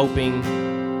 from hoping,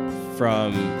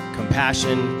 from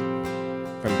compassion,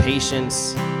 from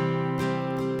patience.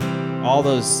 All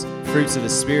those fruits of the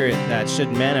Spirit that should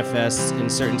manifest in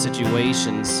certain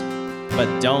situations,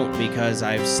 but don't, because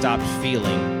I've stopped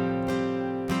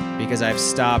feeling, because I've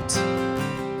stopped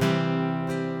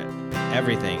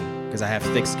everything, because I have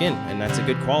thick skin, and that's a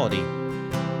good quality.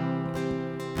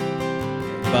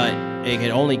 But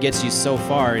it only gets you so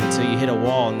far until you hit a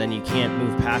wall, and then you can't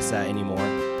move past that anymore.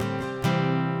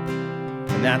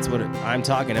 And that's what I'm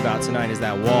talking about tonight, is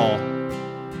that wall.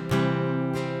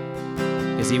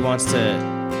 Because he wants to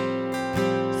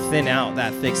thin out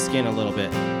that thick skin a little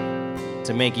bit,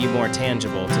 to make you more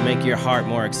tangible, to make your heart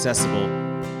more accessible.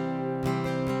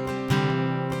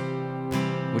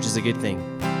 Which is a good thing,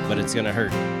 but it's going to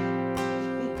hurt.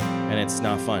 And it's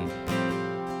not fun.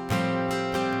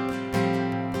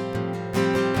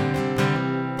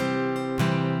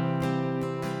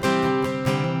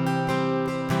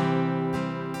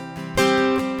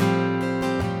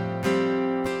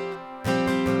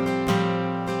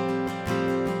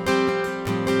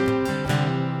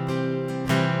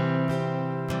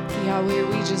 Yahweh,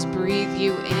 we just breathe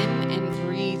you in and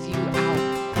breathe you out.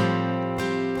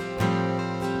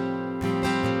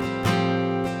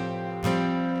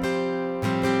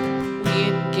 We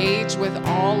engage with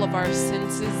all of our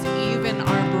senses, even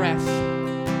our breath.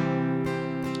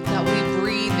 That we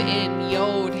breathe in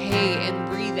Yod, Hey, and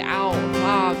breathe out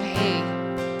Vav, Hey.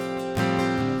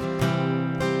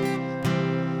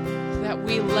 That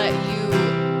we let you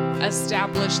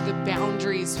establish the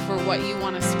boundaries for what you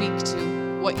want to speak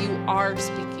to, what you are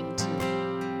speaking to.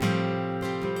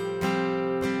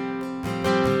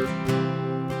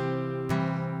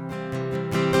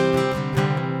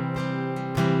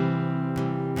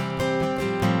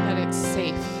 That it's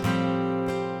safe.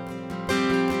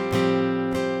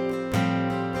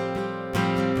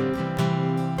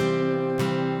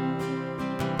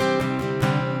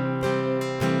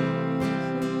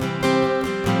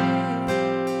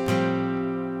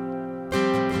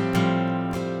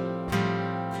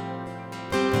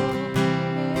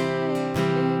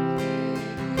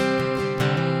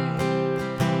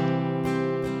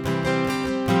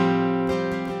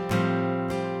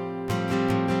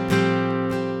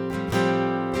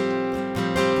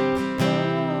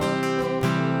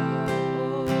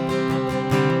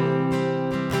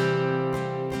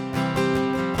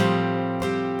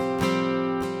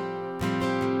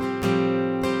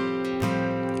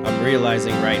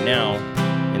 Realizing right now,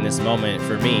 in this moment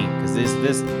for me, because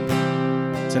this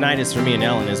tonight is for me and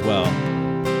Ellen as well.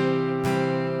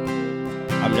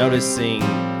 I'm noticing,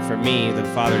 for me, the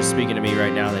Father's speaking to me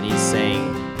right now, that he's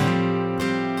saying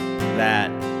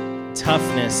that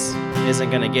toughness isn't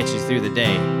going to get you through the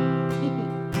day.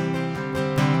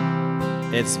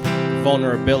 It's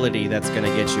vulnerability that's going to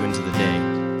get you into the day.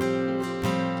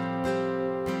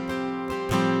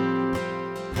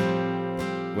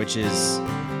 Which is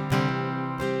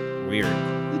weird.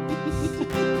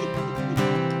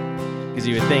 Because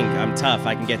you would think, I'm tough,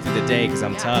 I can get through the day because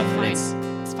I'm tough. And it's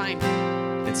fine.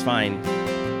 It's fine.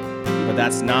 But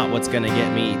that's not what's going to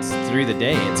get me through the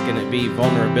day. It's going to be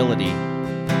vulnerability.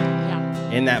 Yeah.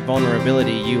 in that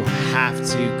vulnerability, you have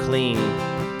to cling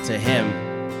to Him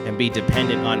and be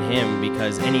dependent on Him,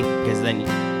 because then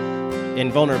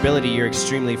in vulnerability, you're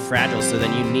extremely fragile. So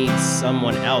then you need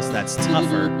someone else that's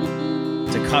tougher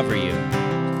to cover you.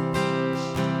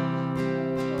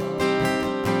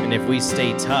 And if we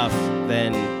stay tough,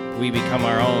 then we become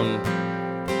our own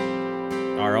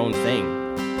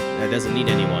thing that doesn't need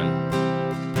anyone.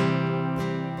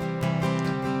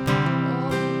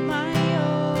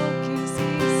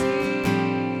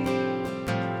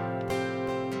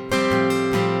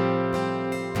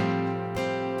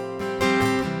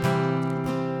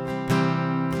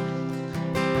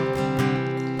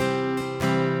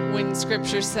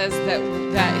 Scripture says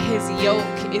that his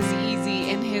yoke is easy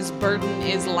and his burden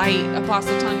is light.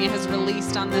 Apostle Tanya has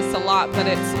released on this a lot, but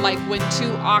it's like when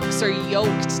two ox are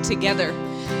yoked together,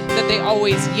 that they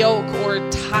always yoke or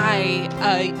tie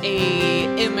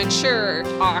a immature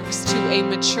ox to a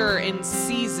mature and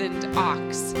seasoned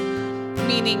ox,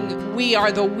 meaning we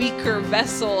are the weaker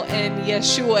vessel and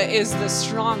Yeshua is the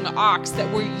strong ox,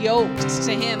 that we're yoked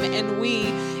to him, and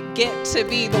we get to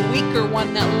be the weaker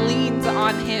one that leans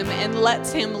on him and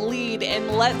lets him lead and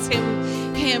lets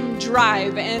him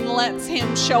drive and lets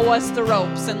him show us the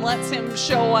ropes and lets him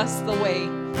show us the way.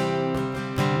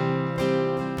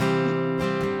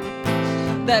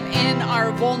 That in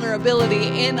our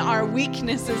vulnerability, in our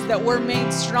weaknesses, that we're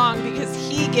made strong because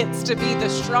he gets to be the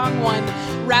strong one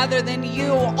rather than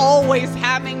you always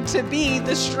having to be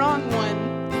the strong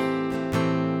one.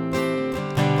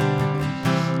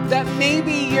 That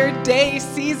maybe your day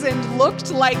seasoned looked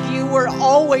like you were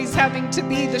always having to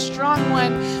be the strong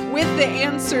one with the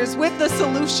answers, with the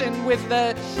solution, with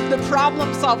the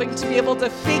problem solving to be able to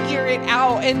figure it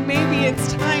out. And maybe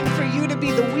it's time for you to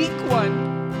be the weak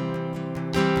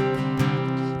one,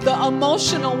 the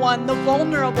emotional one, the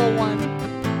vulnerable one,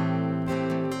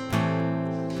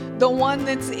 the one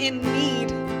that's in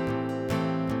need.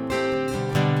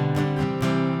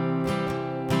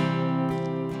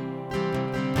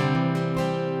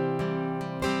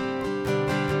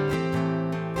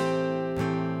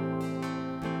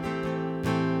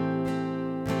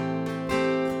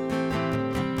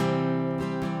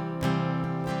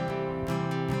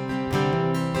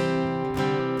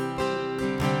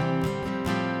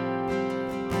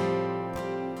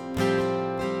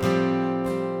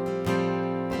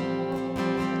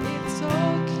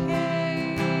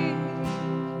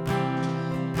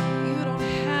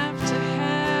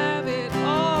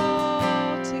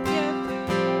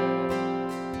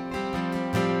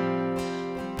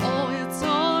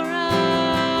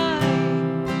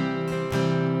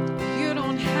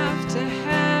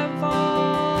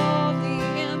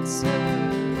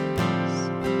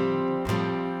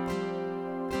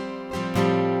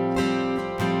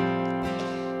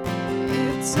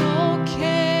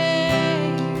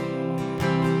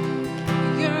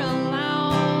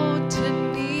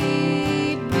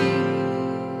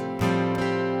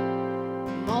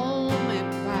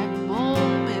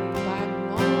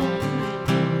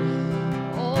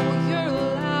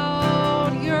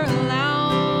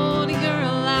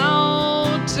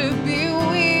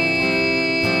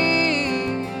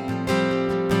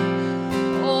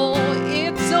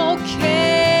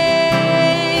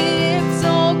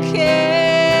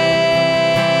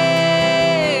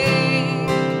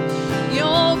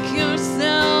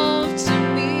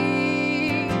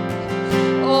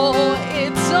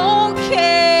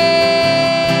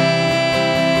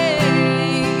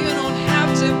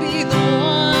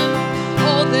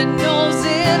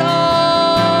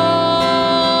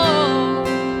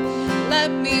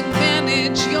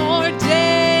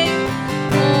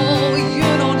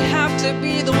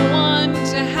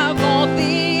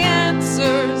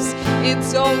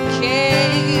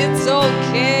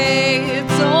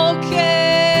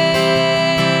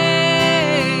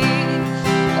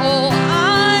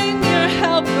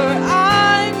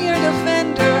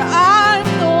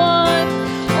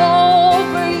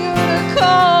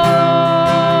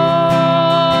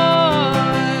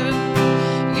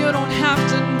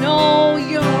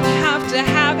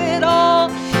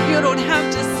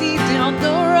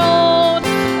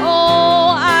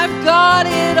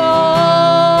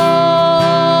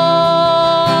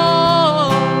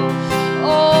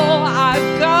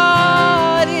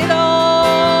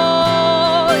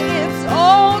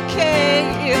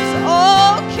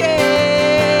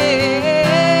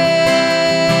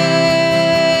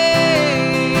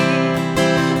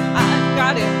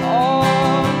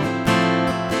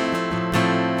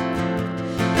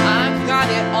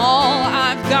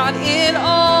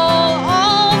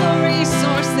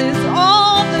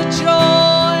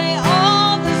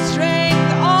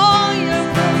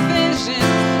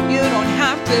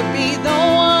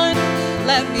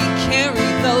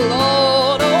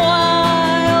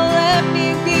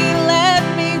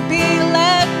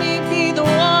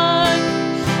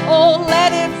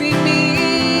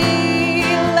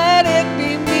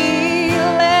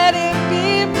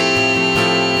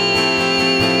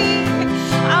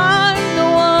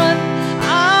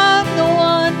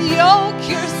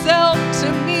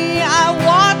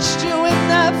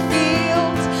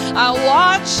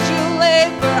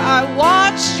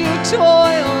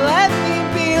 joy. Let me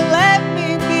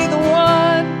be the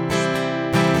one.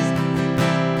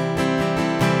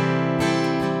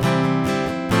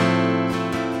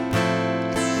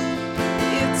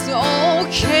 It's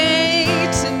okay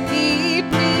to need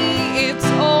me. It's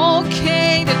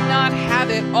okay to not have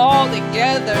it all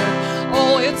together.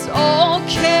 Oh, it's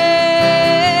okay.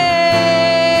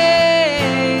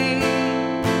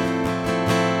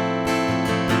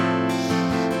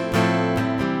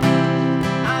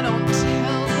 I don't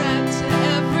tell that to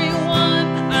everyone.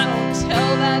 I don't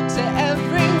tell that to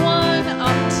everyone.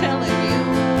 I'm telling you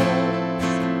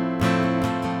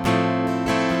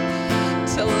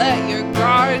to let your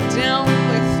guard down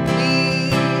with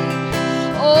me.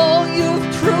 Oh, you've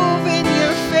proven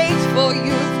you're faithful.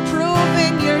 You've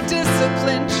proven you're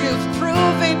disciplined. You've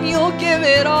proven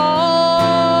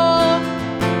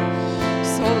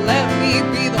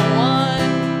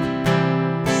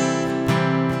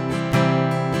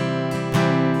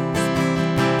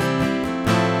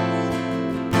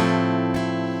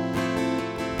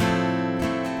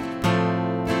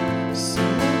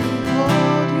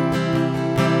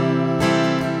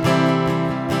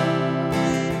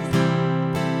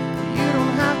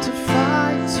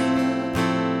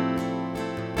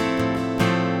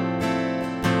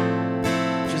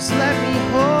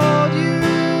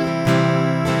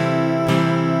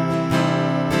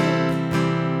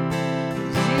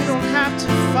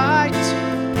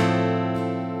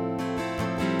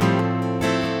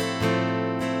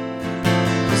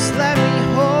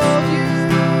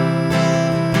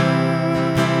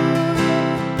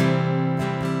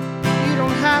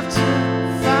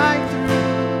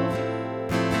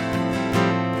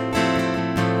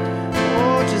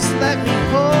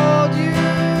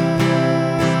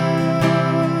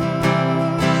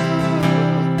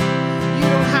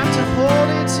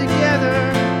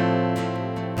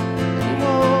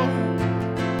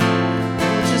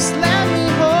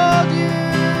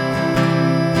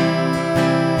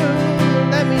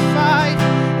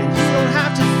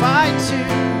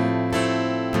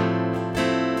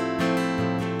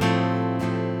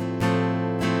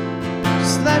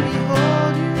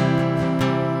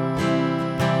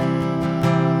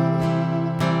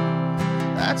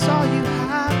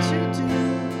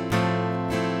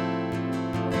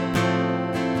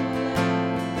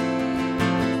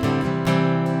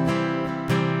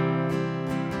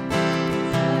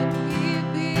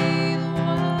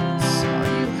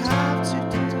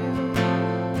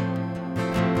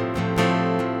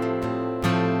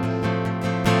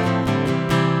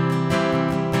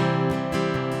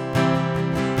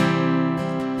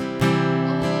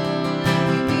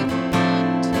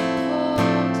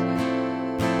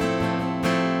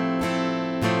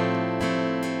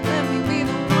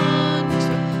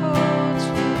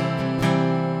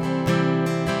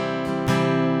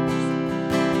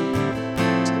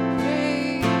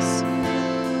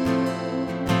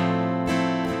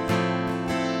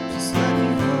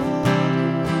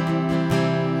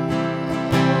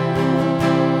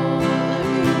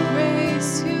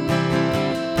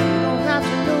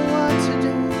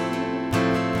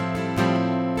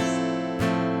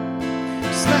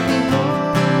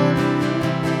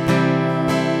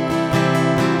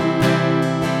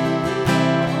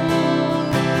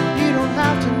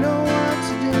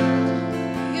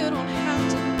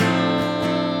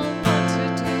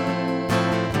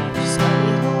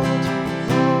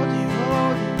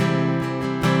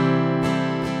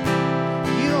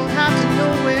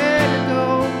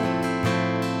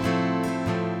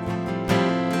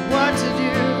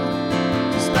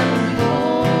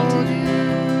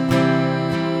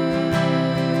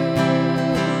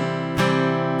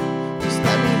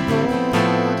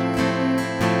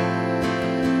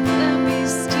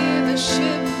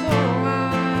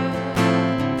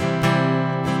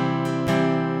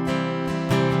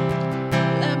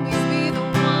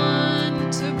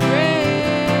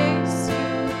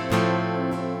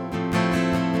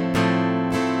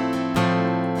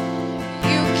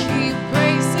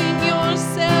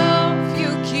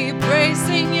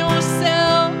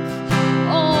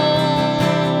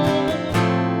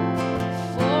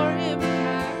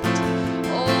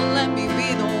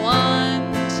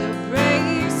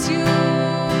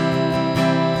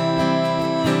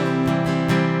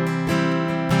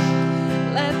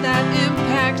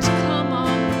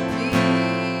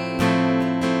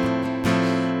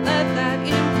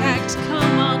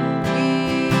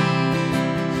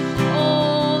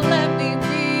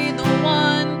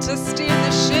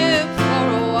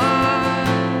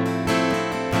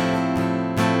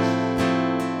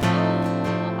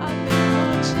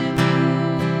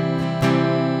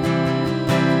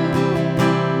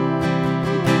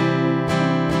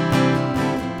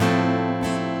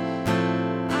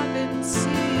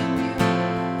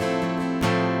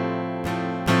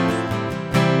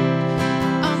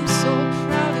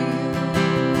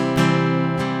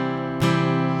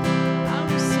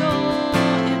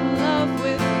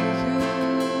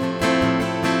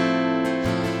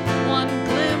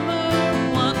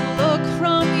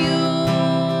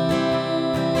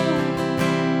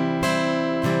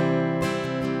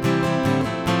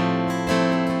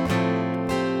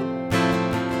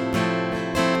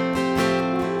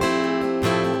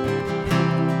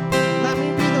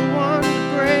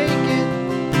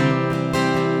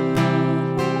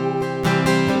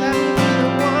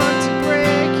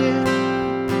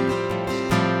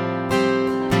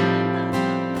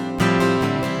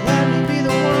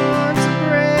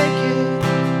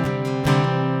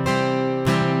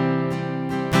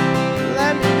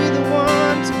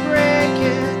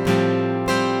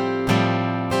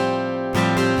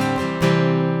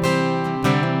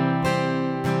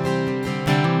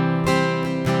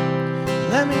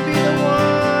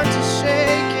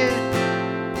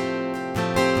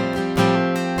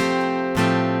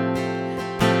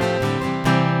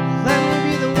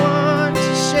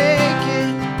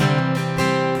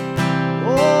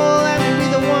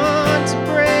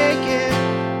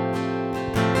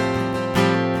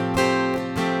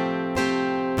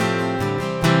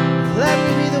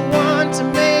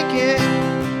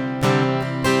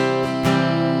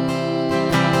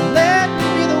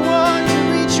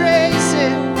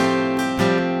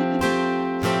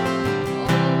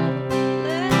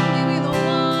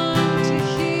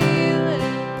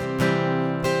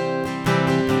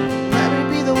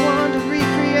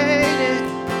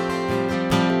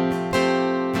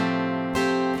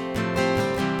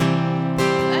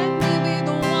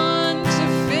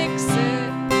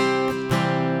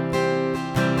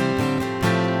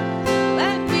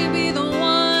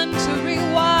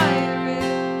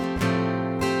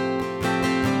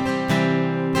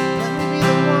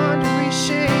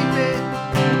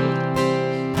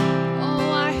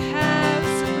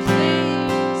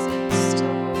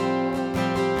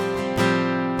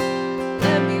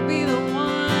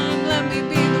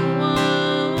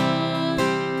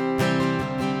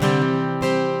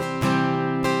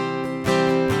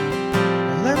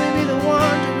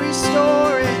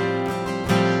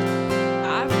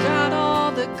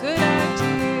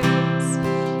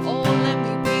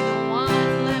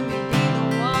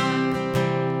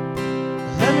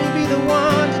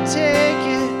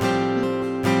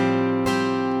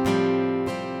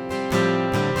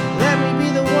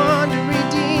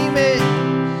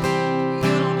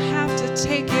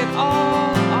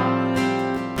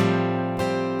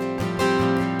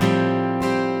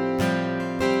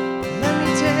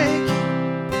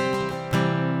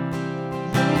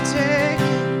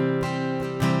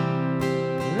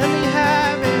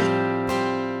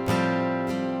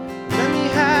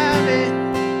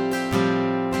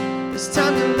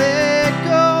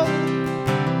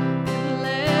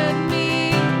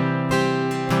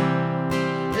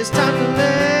It's time to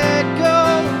let go.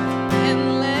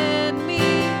 and let me.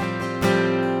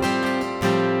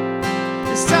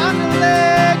 It's time to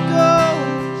let go.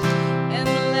 And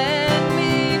let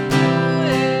me do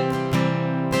it.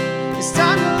 It's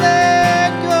time to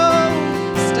let go.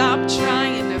 Stop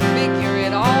trying to figure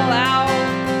it all out.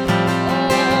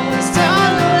 Oh, It's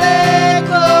time to let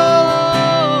go.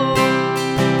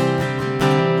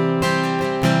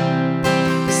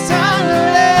 It's time to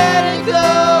let it go.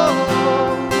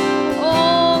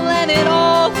 oh, let it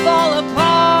all fall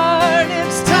apart.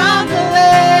 It's time to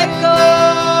let go.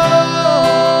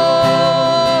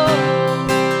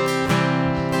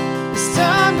 It's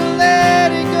time to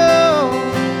let it go.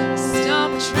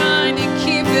 Stop trying to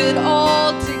keep it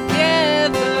all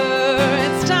together.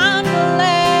 It's time to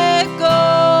let go.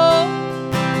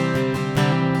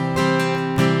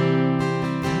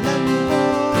 Let me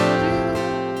hold you.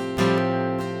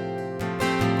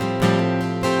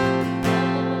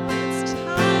 It's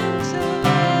time to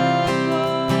let go.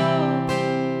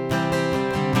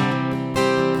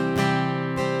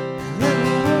 Let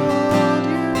me hold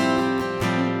you.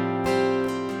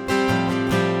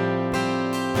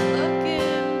 Look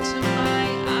into my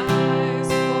eyes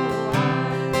for a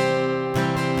while.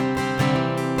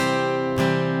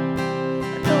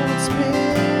 I know it's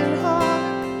been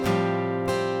hard.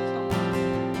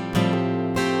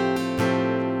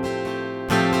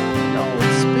 I know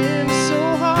it's been so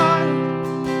hard.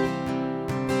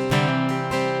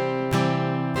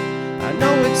 I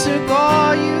know it took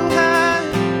all you had.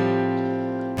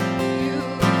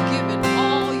 You've given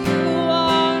all you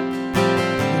are.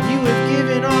 And you have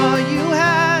given all you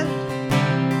had.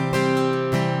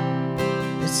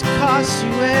 It's cost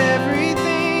you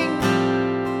everything.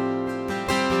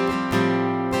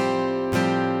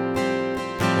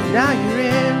 And now you're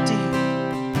empty.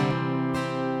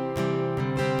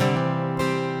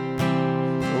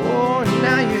 Oh,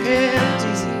 now you're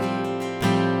empty.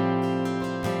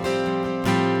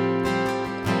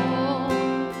 Oh,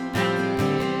 now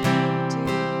you're empty.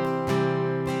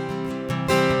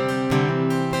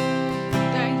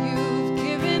 That you've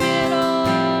given it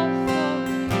all for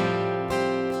me.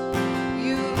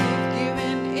 You've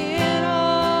given it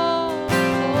all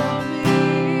for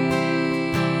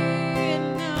me.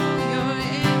 And now you're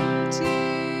empty.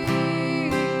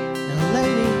 Now let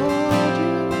me hold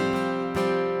you.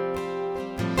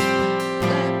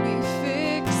 Let me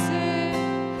fix it.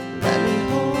 Let me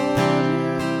hold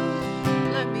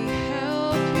you. Let me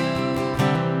help you.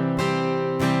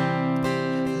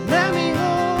 Let me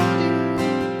hold you.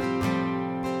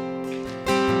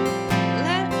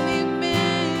 Let me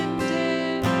mend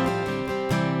it.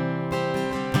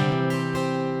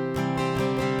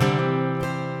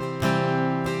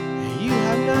 You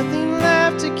have nothing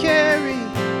left to carry.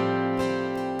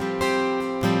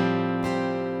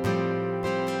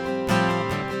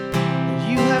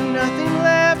 You have nothing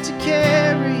left to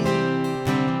carry.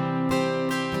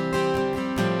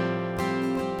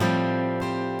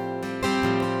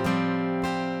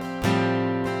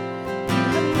 You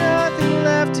have nothing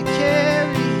left to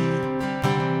carry.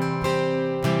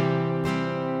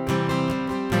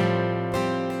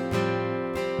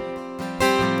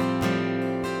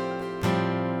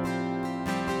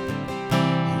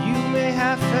 You may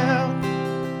have felt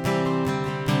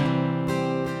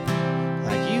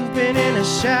like you've been in a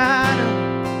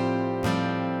shadow,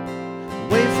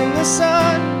 away from the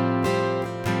sun.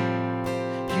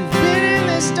 You've been in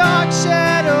this dark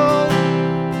shadow.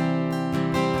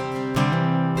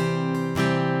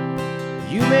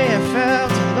 You may have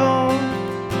felt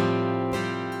alone,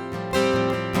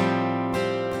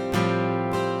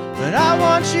 but I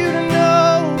want you to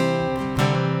know,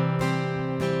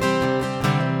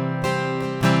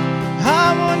 I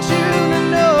want you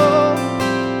to know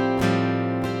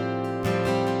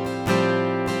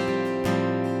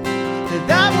that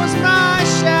that was my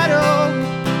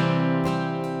shadow.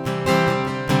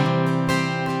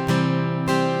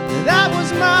 That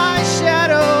was my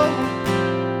shadow.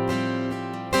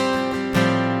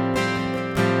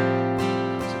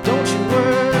 So don't you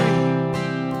worry.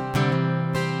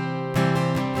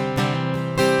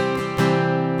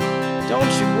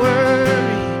 Don't you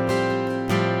worry.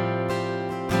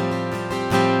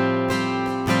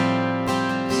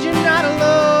 'Cause you're not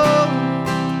alone.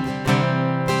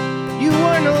 You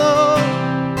weren't alone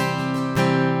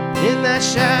in that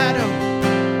shadow.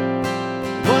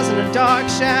 It wasn't a dark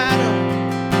shadow.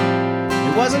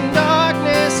 It wasn't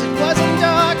darkness. It wasn't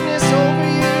darkness over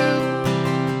you.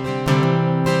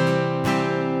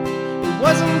 It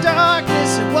wasn't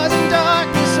darkness. It wasn't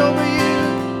darkness over you.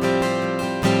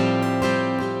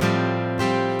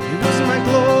 It was my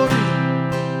glory.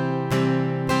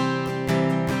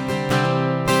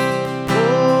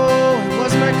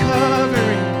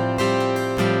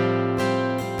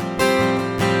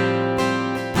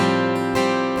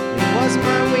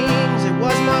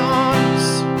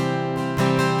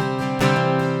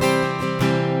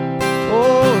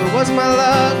 was my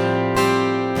love.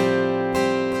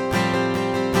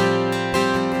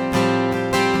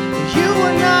 You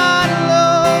were not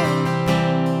alone.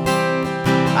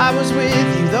 I was with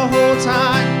you the whole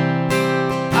time.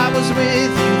 I was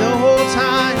with you the whole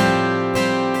time.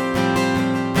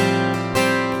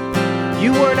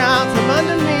 You weren't out from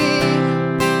under me.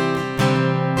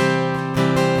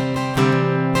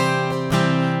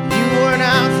 You weren't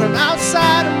out from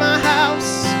outside of my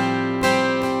house.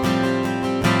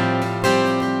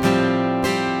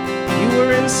 You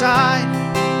were inside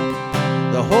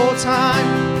the whole time.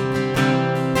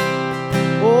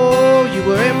 Oh, you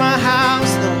were in my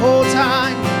house the whole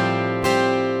time.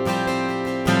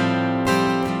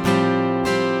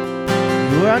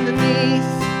 You were underneath.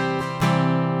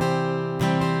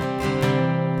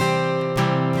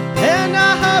 And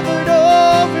I hovered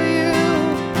over you.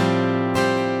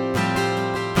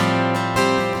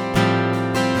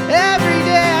 Every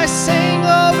day I sang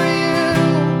over you.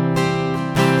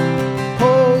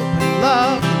 Hope and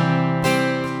love.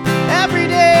 Every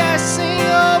day I sing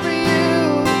over you.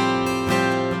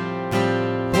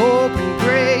 Hope and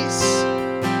grace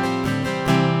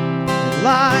and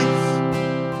life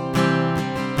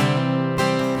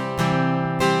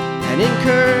and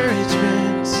encouragement.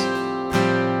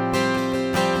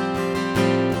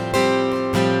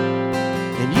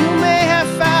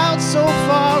 So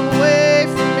far away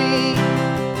from me.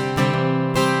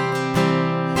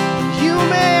 You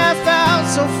may have found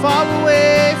so far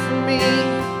away from me.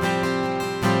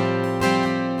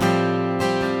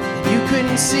 You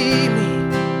couldn't see me.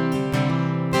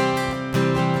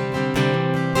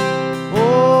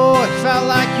 Oh, it felt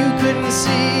like you couldn't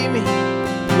see me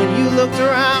when you looked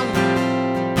around.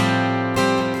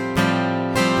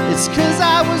 It's 'cause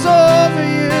I was over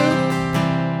you.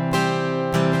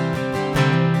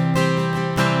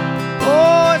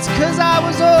 It's 'cause I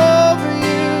was over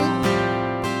you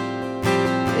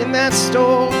in that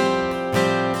storm.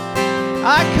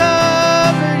 I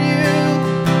covered you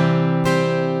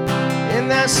in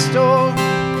that storm.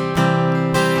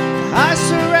 I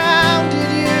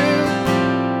surrounded you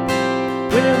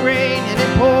when it rained and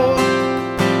it poured.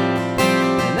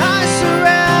 And I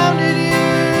surrounded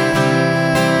you.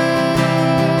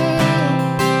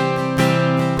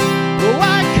 Oh,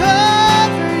 I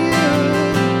covered you.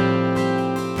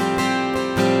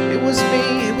 It was me,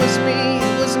 it was me,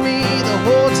 it was me the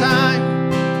whole time.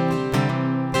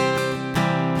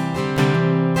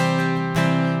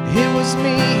 It was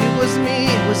me, it was me,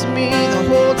 it was me the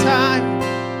whole time.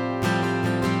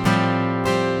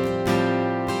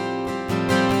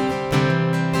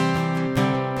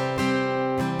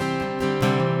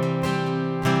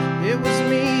 It was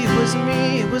me, it was me,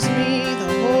 it was me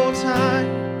the whole time.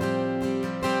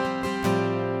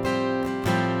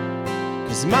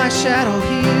 'Cause my shadow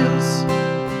heals.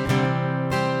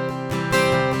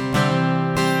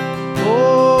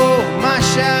 Oh, my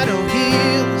shadow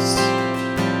heals.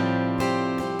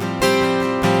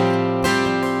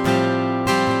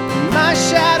 My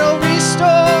shadow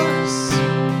restores.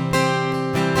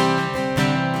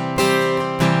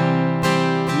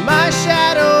 My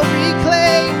shadow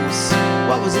reclaims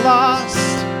what was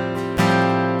lost.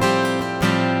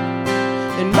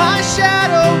 And my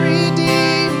shadow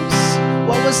redeems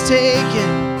what was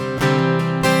taken.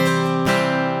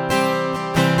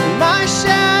 And my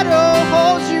shadow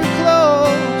holds you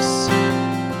close.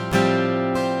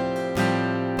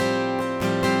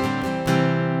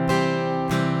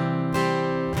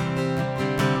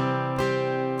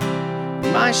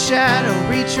 My shadow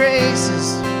retraces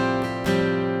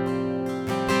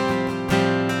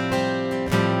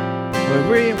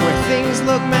where things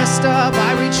look messed up.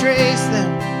 I retrace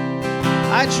them.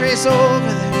 I trace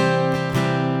over them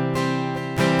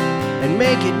and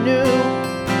make it new.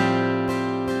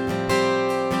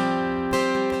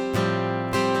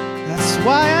 That's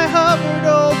why I hovered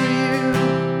over you.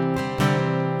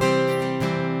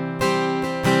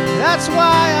 That's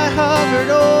why I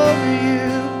hovered over you.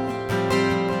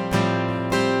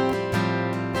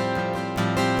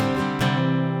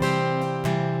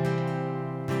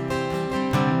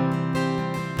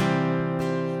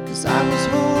 'Cause I was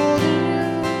holding you.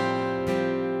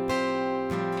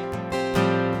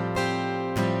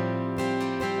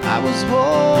 I was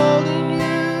holding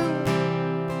you.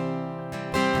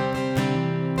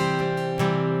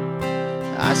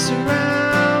 I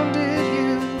surrounded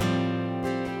you.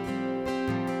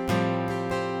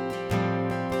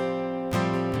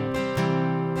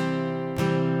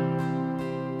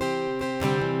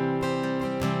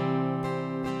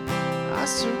 I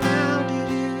surrounded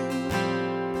you.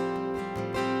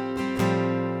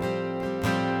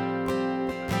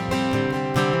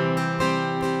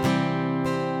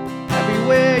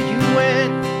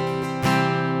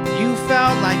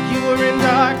 were in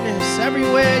darkness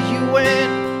everywhere you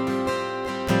went.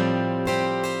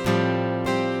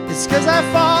 It's 'cause I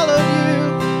followed you.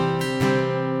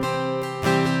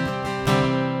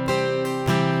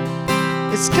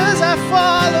 It's 'cause I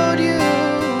followed you,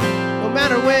 no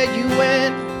matter where you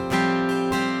went,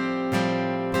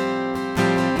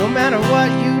 no matter what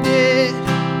you did.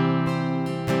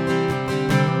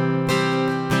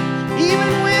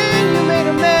 Even when you made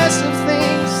a mess of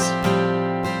things,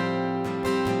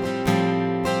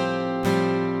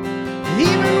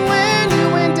 even when you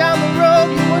went down the road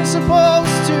you weren't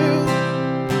supposed to,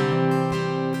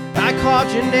 I called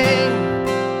your name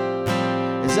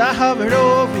as I hovered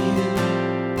over you.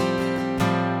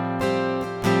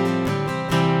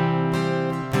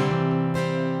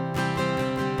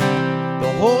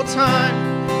 The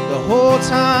whole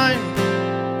time.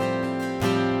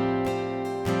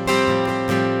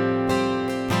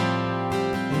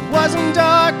 It wasn't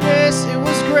darkness, it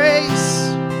was grace.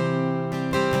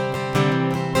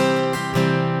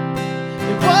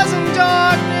 It wasn't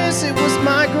darkness, it was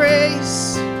my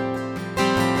grace.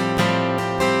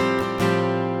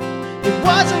 It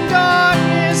wasn't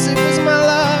darkness, it was my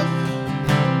love.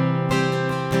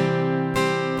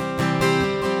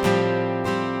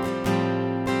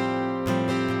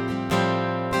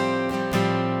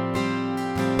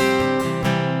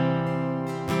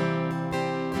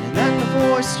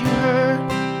 You heard,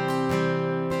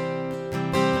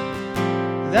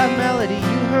 that melody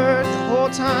you heard the whole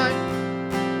time,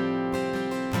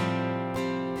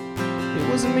 it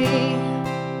was me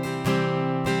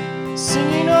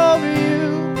singing over you,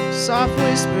 soft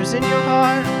whispers in your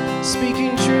heart,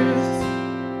 speaking truth.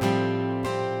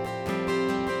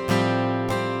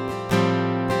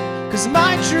 'Cause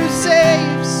my truth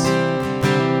saves,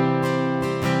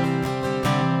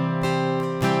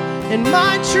 and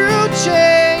my truth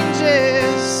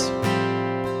changes.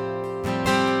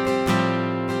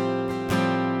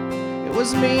 It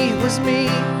was me, it was me.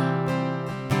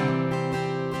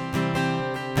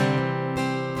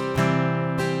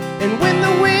 And when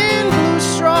the wind blew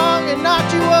strong and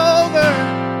knocked you over,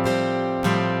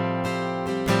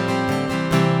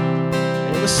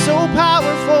 it was so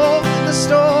powerful in the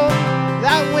storm,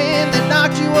 that wind that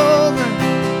knocked you over,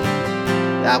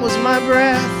 that was my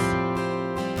breath.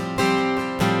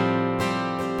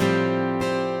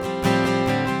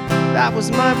 That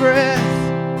was my breath.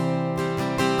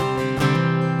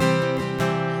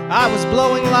 I was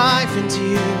blowing life into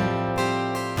you.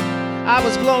 I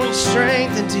was blowing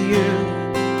strength into you.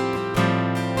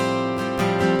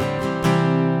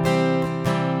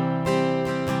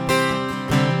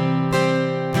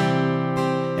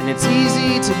 And it's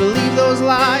easy to believe those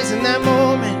lies in that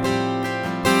moment,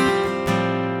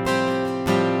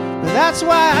 but that's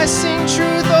why I sing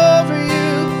truth over you.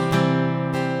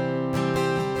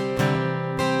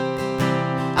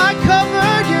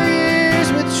 Covered your ears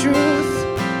with truth.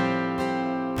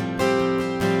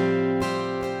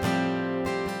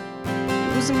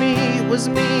 It was me, it was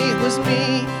me, it was me.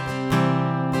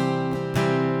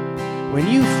 When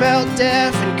you felt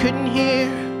deaf and couldn't hear,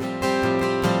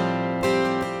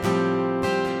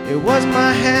 it was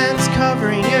my hands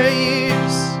covering your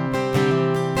ears.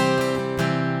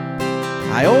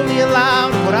 I only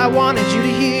allowed what I wanted you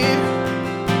to hear.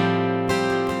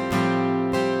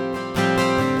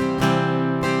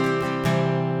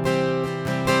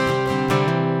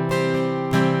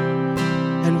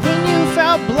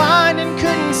 Blind and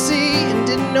couldn't see and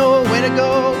didn't know where to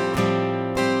go,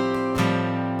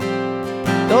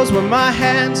 those were my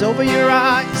hands over your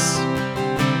eyes,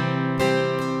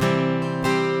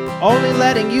 only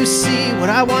letting you see what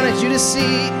I wanted you to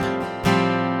see.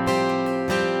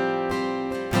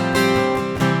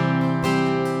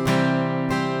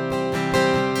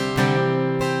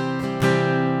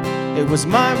 It was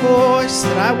my voice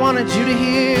that I wanted you to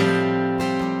hear.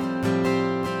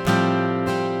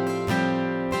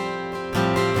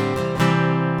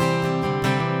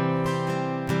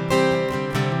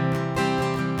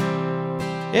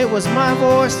 It was my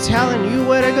voice telling you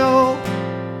where to go,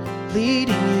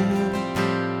 leading you.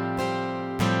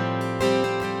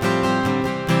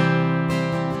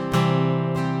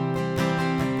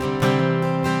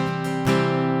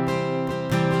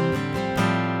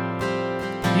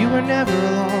 You were never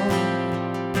alone.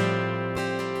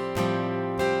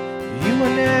 You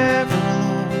were never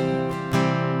alone.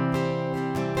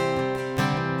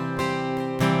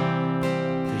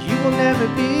 You will never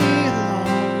be alone.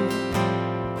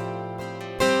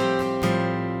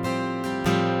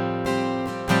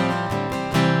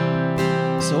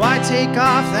 So I take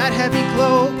off that heavy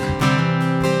cloak.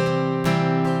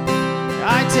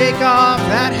 I take off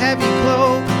that heavy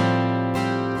cloak.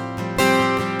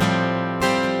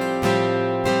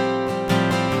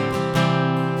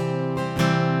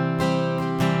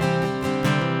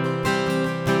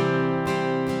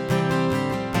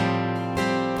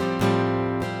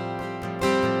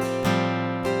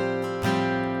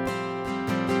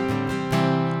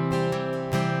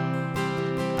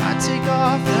 take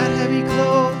off that heavy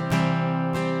cloak.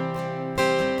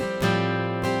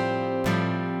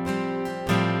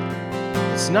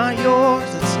 It's not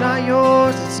yours, it's not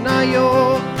yours, it's not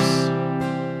yours.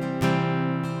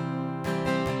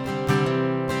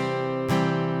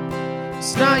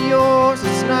 It's not yours,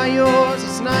 it's not yours,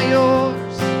 it's not yours.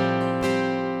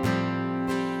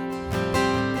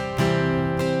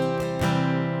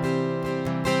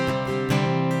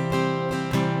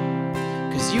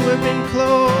 'Cause you have been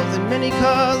clothed in many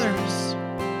colors.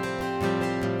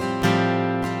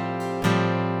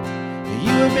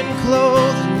 You have been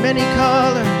clothed in many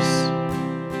colors.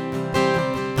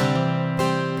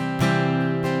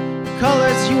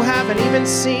 Colors you haven't even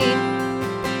seen.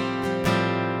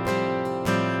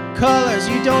 Colors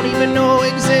you don't even know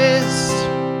exist.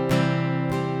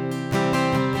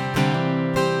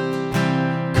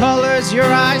 Colors your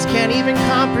eyes can't even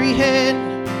comprehend.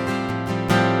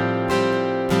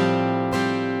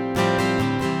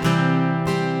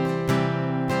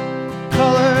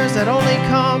 Colors that only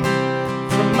come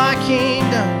from my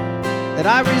kingdom, that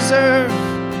I reserve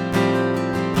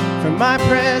for my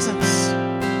presence.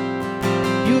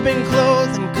 You've been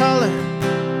clothed in color.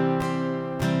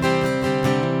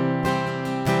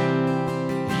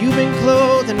 You've been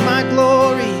clothed in my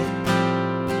glory.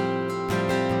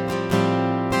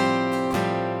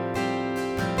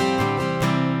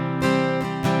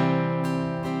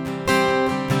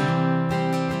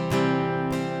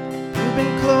 You've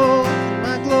been clothed in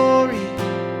my glory.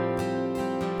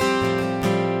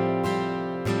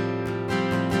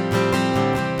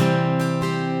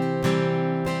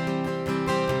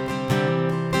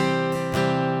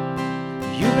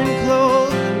 You've been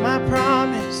clothed in my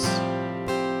promise.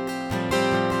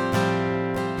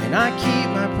 And I keep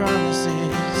my promises.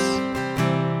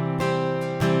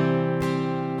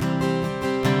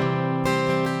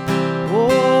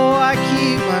 Oh, I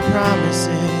keep my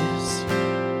promises.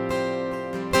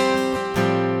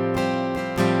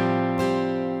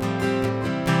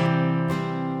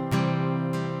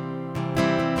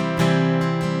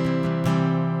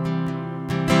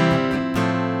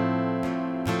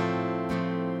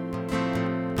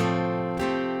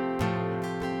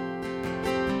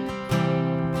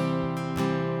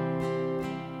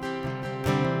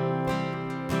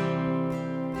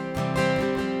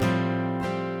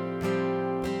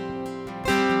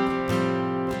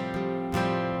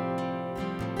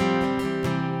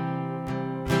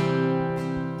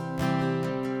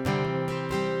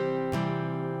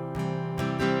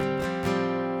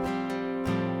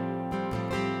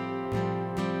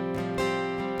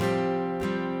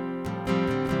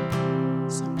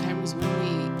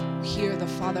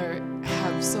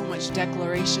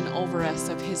 Declaration over us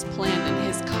of his plan and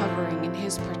his covering and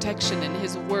his protection and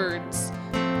his words,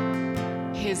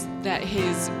 that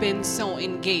he's been so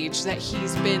engaged, that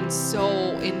he's been so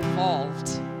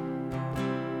involved.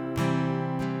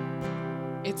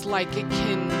 It's like it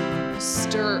can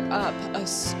stir up a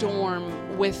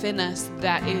storm within us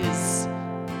that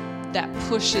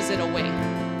pushes it away.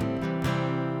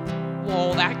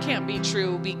 Well, that can't be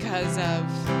true because of,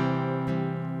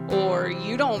 or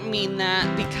you don't mean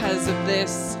that because of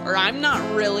this, or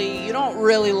you don't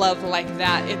really love like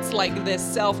that. It's like this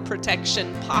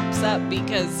self-protection pops up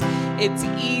because it's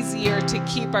easier to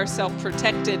keep ourselves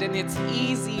protected, and it's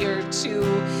easier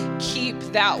to keep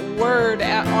that word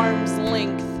at arm's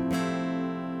length.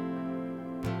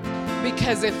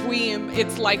 Because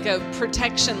it's like a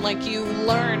protection, like you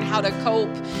learn how to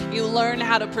cope, you learn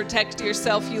how to protect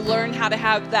yourself, you learn how to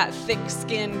have that thick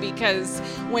skin, because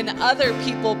when other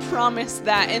people promise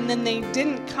that and then they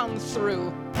didn't come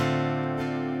through,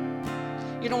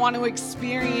 you don't want to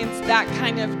experience that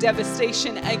kind of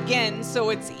devastation again, so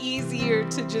it's easier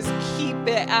to just keep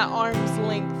it at arm's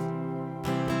length.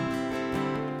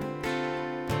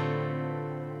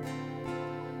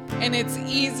 And it's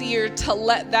easier to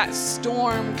let that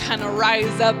storm kind of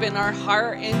rise up in our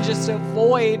heart and just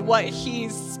avoid what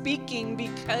he's speaking,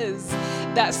 because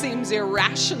that seems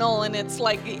irrational, and it's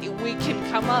like we can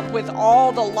come up with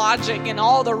all the logic and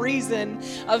all the reason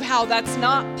of how that's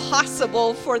not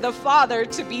possible for the Father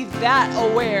to be that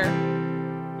aware.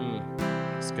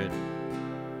 That's good.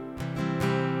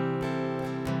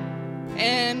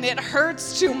 And it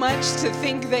hurts too much to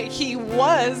think that he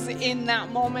was in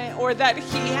that moment, or that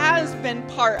he has been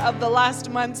part of the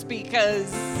last months,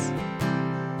 because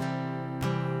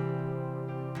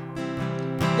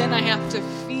then I have to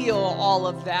feel all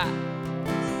of that.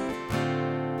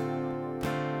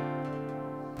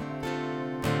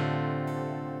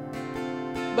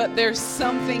 But there's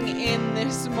something in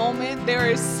this moment. There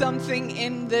is something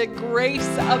in the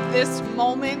grace of this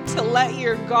moment to let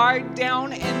your guard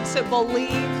down and to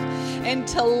believe and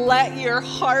to let your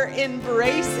heart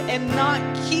embrace and not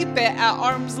keep it at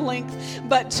arm's length,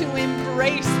 but to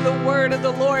embrace the word of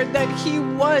the Lord, that he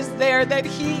was there, that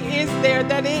he is there,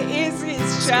 that it is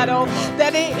his shadow,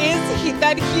 that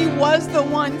he was the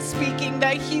one speaking,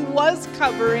 that he was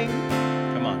covering.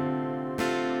 Come on.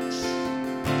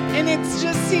 And it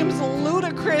just seems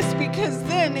ludicrous, because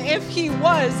then if he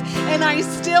was, and I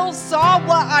still saw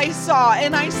what I saw,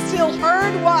 and I still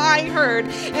heard what I heard,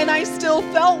 and I still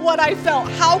felt what I felt,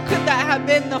 how could that have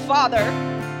been the Father?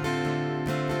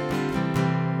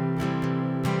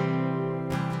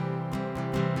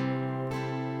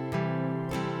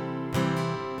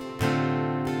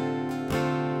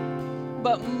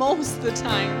 But most of the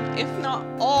time, if not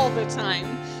all the time,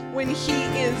 when he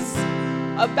is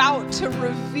about to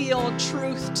reveal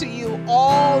truth to you,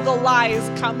 all the lies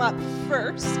come up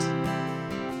first.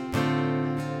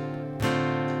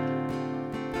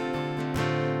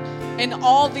 And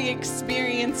all the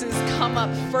experiences come up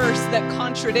first that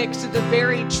contradict the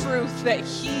very truth that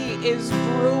he is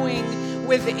brewing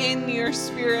within your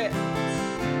spirit.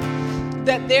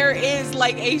 That there is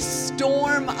like a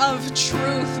storm of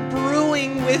truth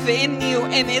brewing within you,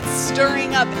 and it's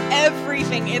stirring up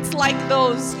everything. It's like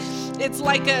those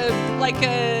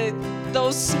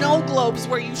snow globes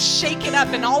where you shake it up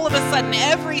and all of a sudden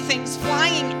everything's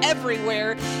flying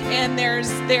everywhere, and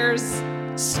there's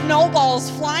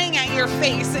snowballs flying at your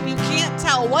face, and you can't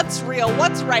tell what's real,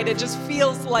 what's right. It just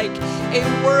feels like a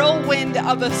whirlwind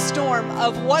of a storm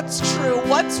of what's true,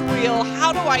 what's real,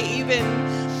 how do I even,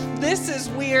 this is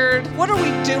weird, what are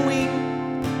we doing?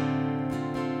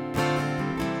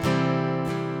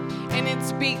 And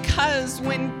it's because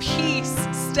when peace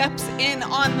steps in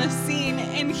on the scene,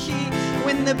 and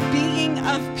when the being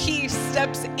of peace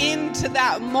steps into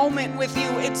that moment with you,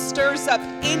 it stirs up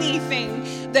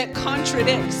anything that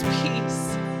contradicts peace.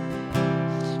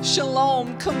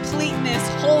 Shalom, completeness,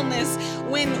 wholeness.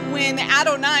 When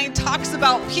Adonai talks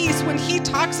about peace, when he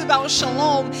talks about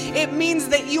shalom, it means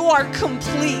that you are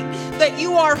complete, that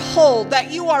you are whole,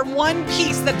 that you are one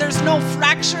piece, that there's no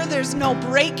fracture, there's no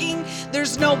breaking,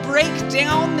 there's no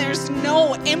breakdown, there's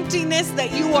no emptiness,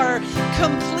 that you are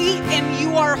complete and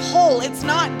you are whole. It's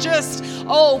not just,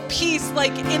 oh, peace,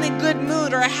 like in a good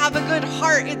mood or have a good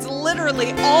heart. It's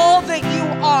literally all that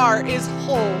you are is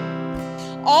whole.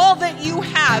 All that you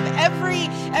have, every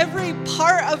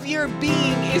part of your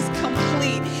being is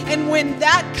complete. And when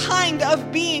that kind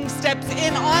of being steps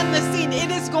in on the scene, it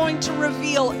is going to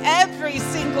reveal every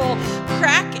single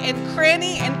crack and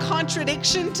cranny and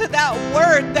contradiction to that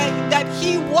word, that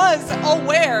he was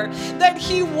aware, that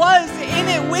he was in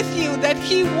it with you, that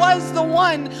he was the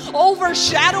one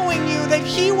overshadowing you, that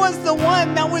he was the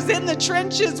one that was in the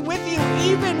trenches with you,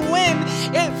 even when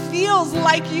it feels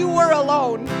like you were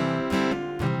alone.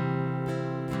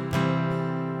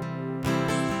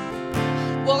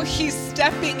 Well, he's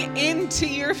stepping into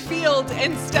your field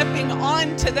and stepping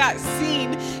onto that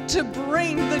scene to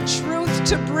bring the truth,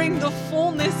 to bring the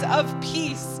fullness of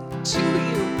peace to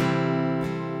you.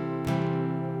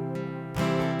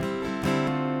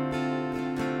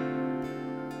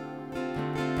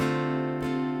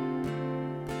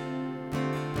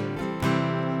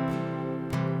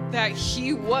 That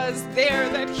he was there,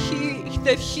 that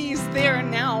he's there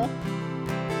now.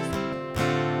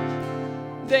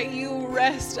 That you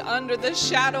rest under the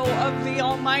shadow of the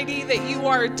Almighty, that you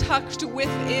are tucked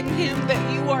within him,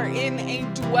 that you are in a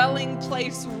dwelling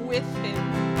place with him.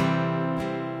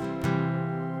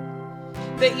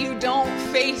 That you don't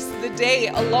face the day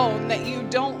alone, that you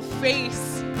don't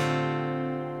face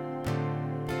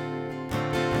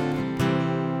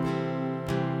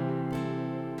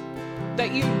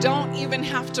that you don't even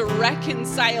have to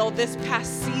reconcile this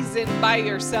past season by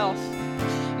yourself.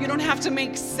 You don't have to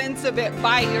make sense of it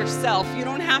by yourself. You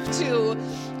don't have to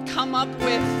come up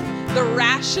with the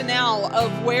rationale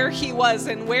of where he was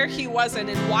and where he wasn't,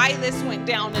 and why this went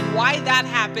down and why that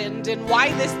happened and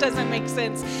why this doesn't make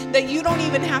sense. That you don't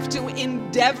even have to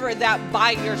endeavor that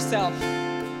by yourself.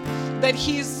 That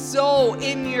he's so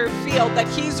in your field that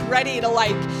he's ready to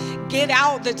get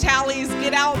out the tallies,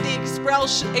 get out the Excel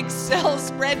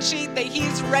spreadsheet, that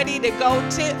he's ready to go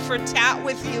tit for tat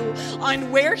with you on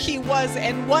where he was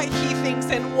and what he thinks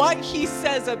and what he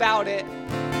says about it.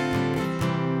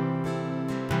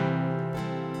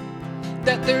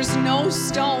 That there's no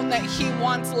stone that he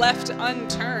wants left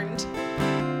unturned.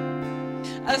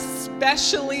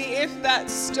 Especially if that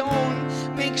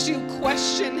stone makes you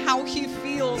question how he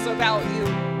feels about you.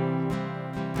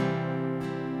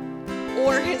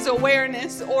 Or his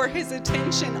awareness or his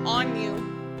attention on you.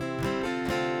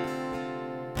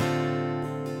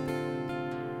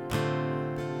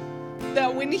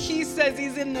 That when he says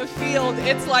he's in the field,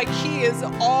 it's like he is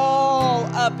all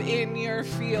up in your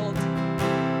field.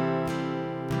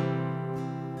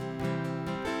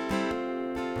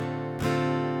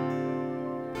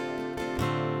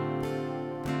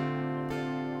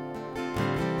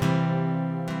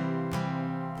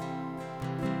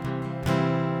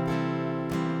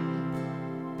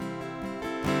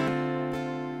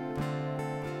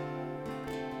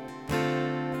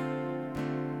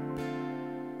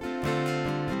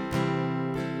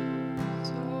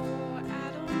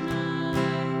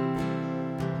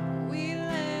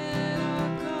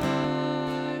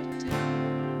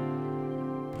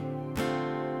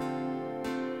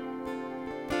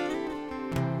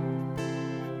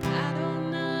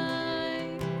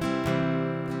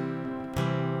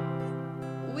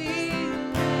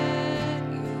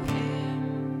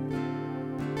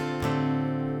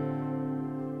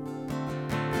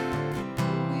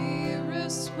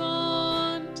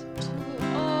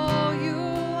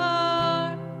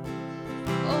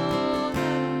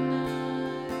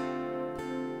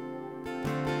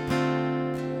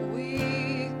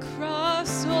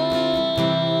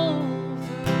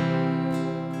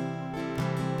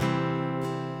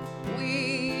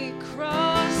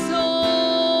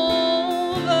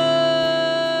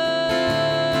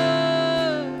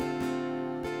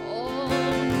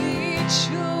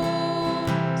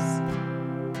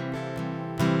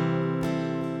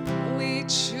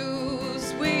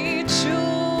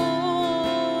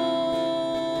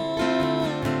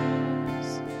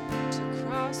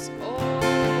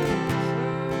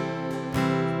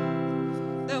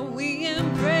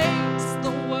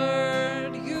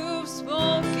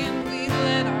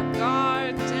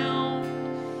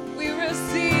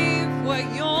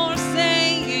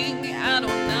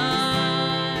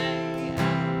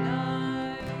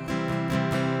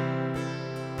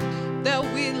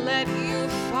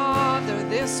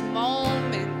 this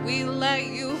moment. We let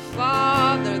you,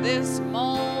 Father, this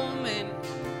moment.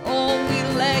 Oh, we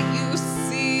let you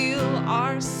seal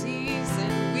our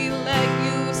season. We let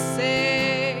you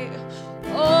say,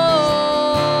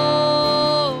 oh,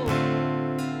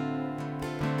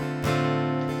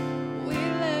 we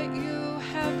let you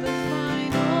have the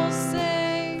final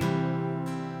say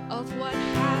of what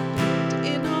happened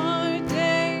in our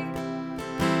day.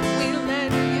 We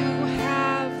let you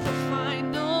have the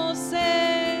final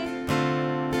say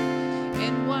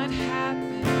in what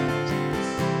happened,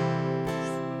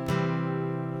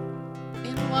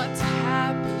 in what's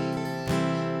happening.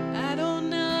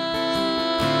 Adonai,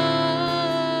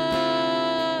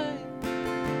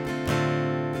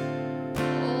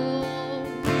 oh,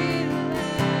 we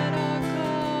let our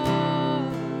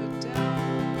guard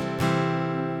down.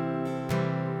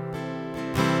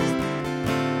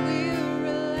 We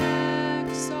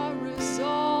relax our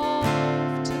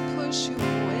resolve to push you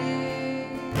away.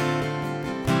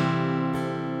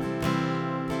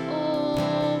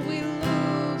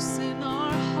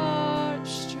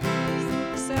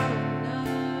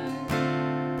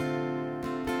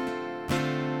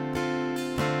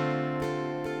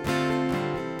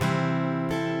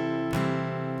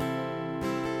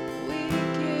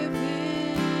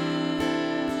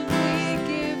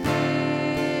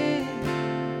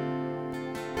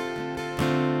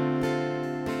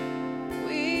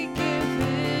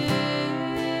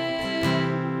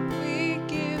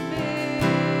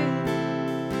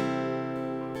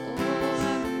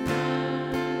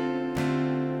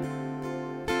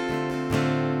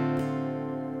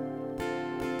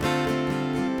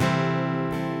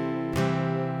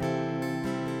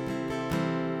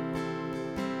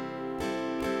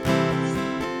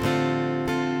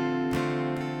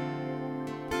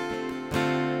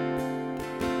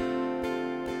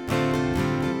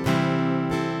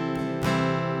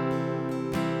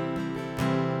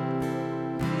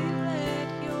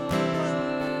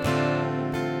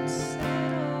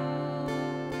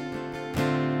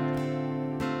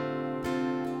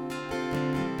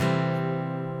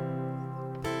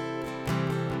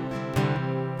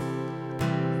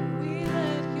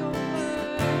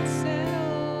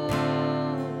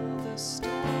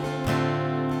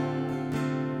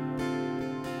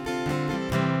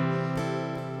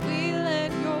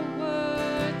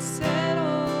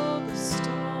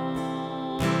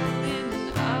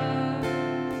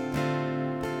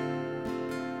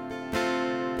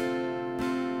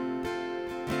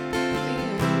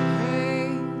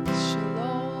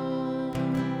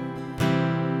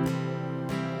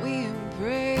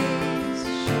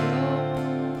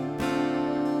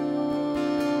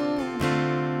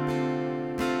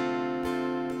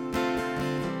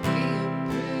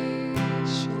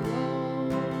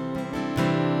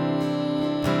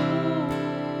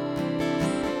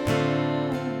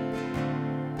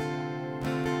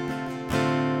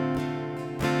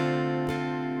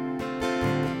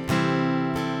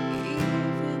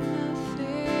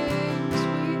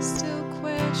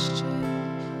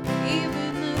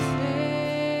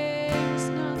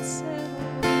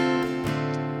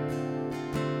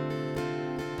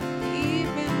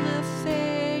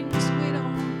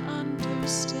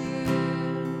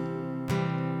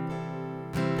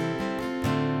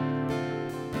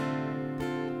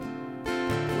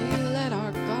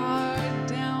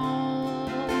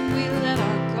 We let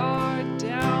our guard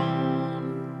down.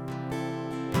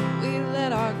 We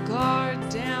let our guard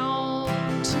down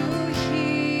to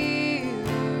hear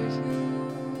you,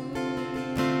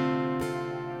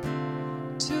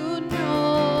 to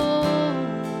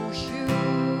know you,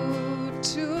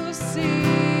 to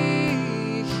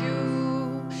see you.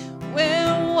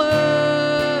 Where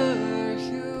were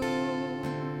you?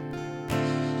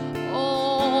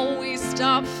 Oh, we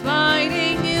stopped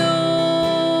fighting you.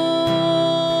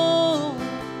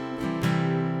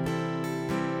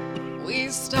 We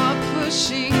stopped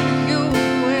pushing you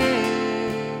away.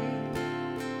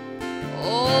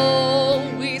 Oh,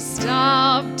 we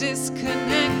stopped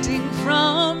disconnecting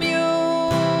from you.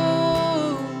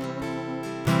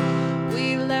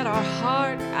 We let our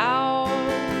heart out.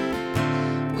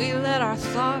 We let our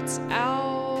thoughts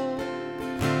out.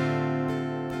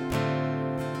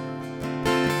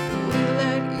 We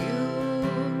let you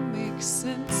make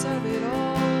sense of it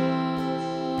all.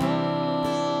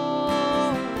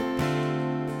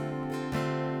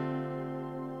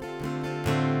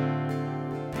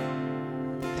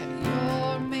 That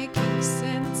you're making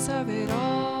sense of it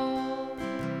all.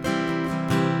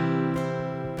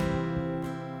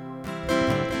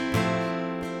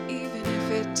 Even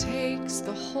if it takes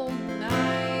the whole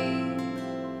night,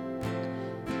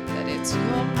 that it's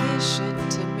your mission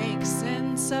to make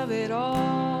sense of it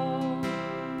all.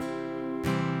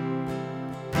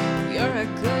 You're a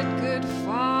good, good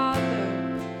father,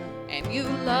 and you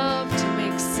love to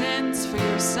make sense for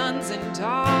your sons and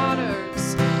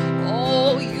daughters.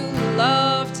 Oh, you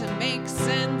love to make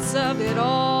sense of it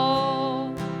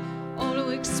all. Oh, to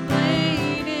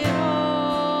explain it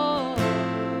all,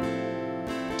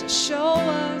 to show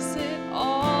us it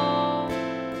all.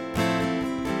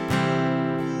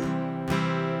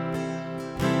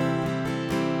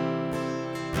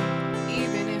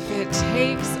 Even if it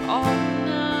takes all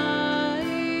night,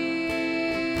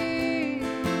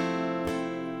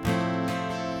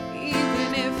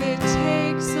 even if it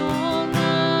takes all night,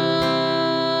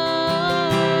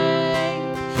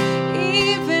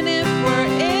 even if we're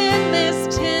in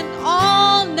this tent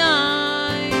all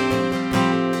night,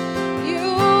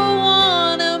 you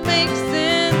wanna make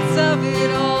sense of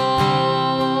it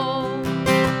all.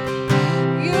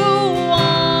 You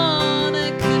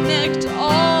wanna connect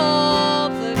all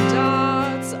the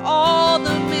dots, all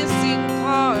the missing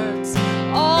parts,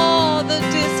 all the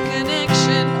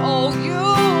disconnection. Oh, you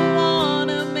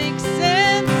wanna make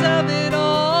sense of it all.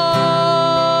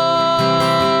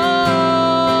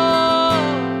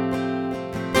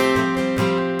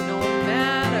 No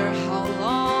matter how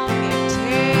long it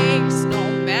takes, no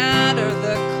matter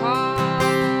the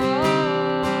cost,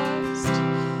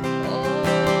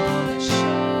 oh, to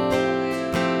show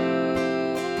you.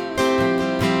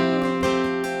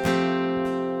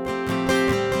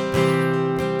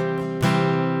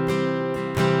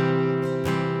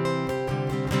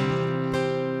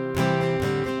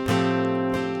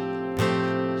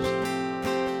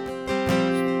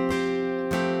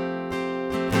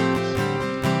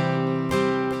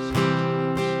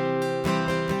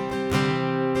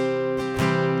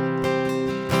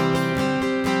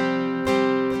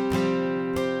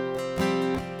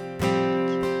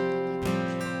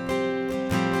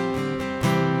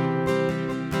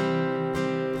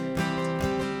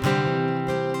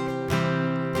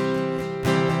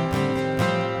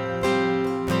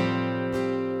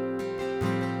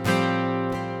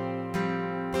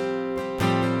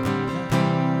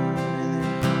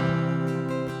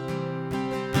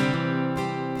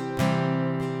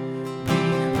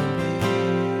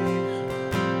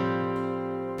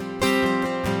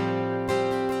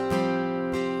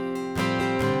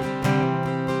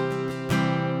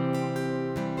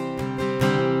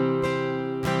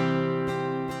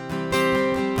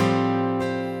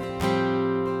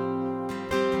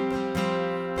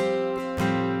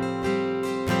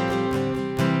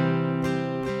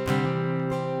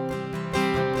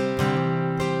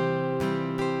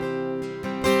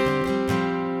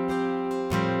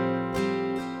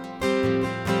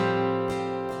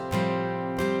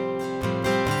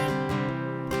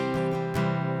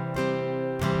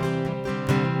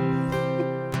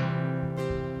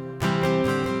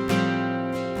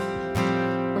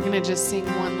 We're going to just sing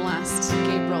one last,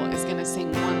 Gabriel is going to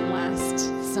sing one last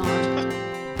song.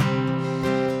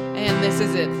 And this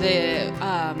is it.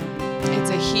 It's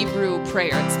a Hebrew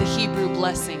prayer. It's the Hebrew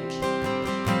blessing.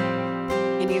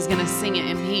 And he's going to sing it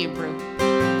in Hebrew.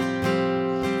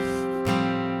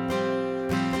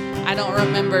 I don't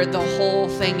remember the whole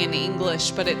thing in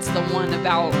English, but it's the one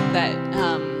about that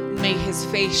may his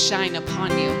face shine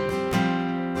upon you.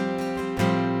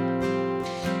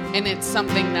 And it's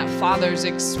something that fathers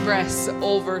express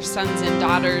over sons and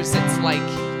daughters. It's like,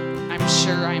 I'm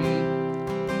sure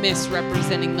I'm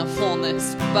misrepresenting the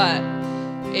fullness, but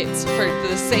it's for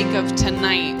the sake of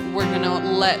tonight, we're going to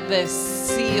let this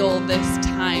seal this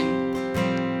time.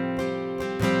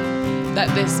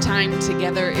 That this time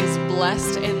together is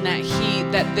blessed, and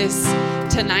that this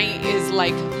tonight is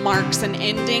like marks an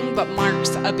ending, but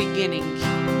marks a beginning.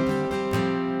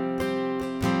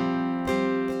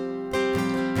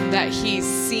 That he's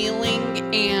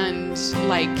sealing and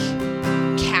like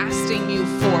casting you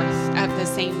forth at the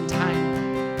same time.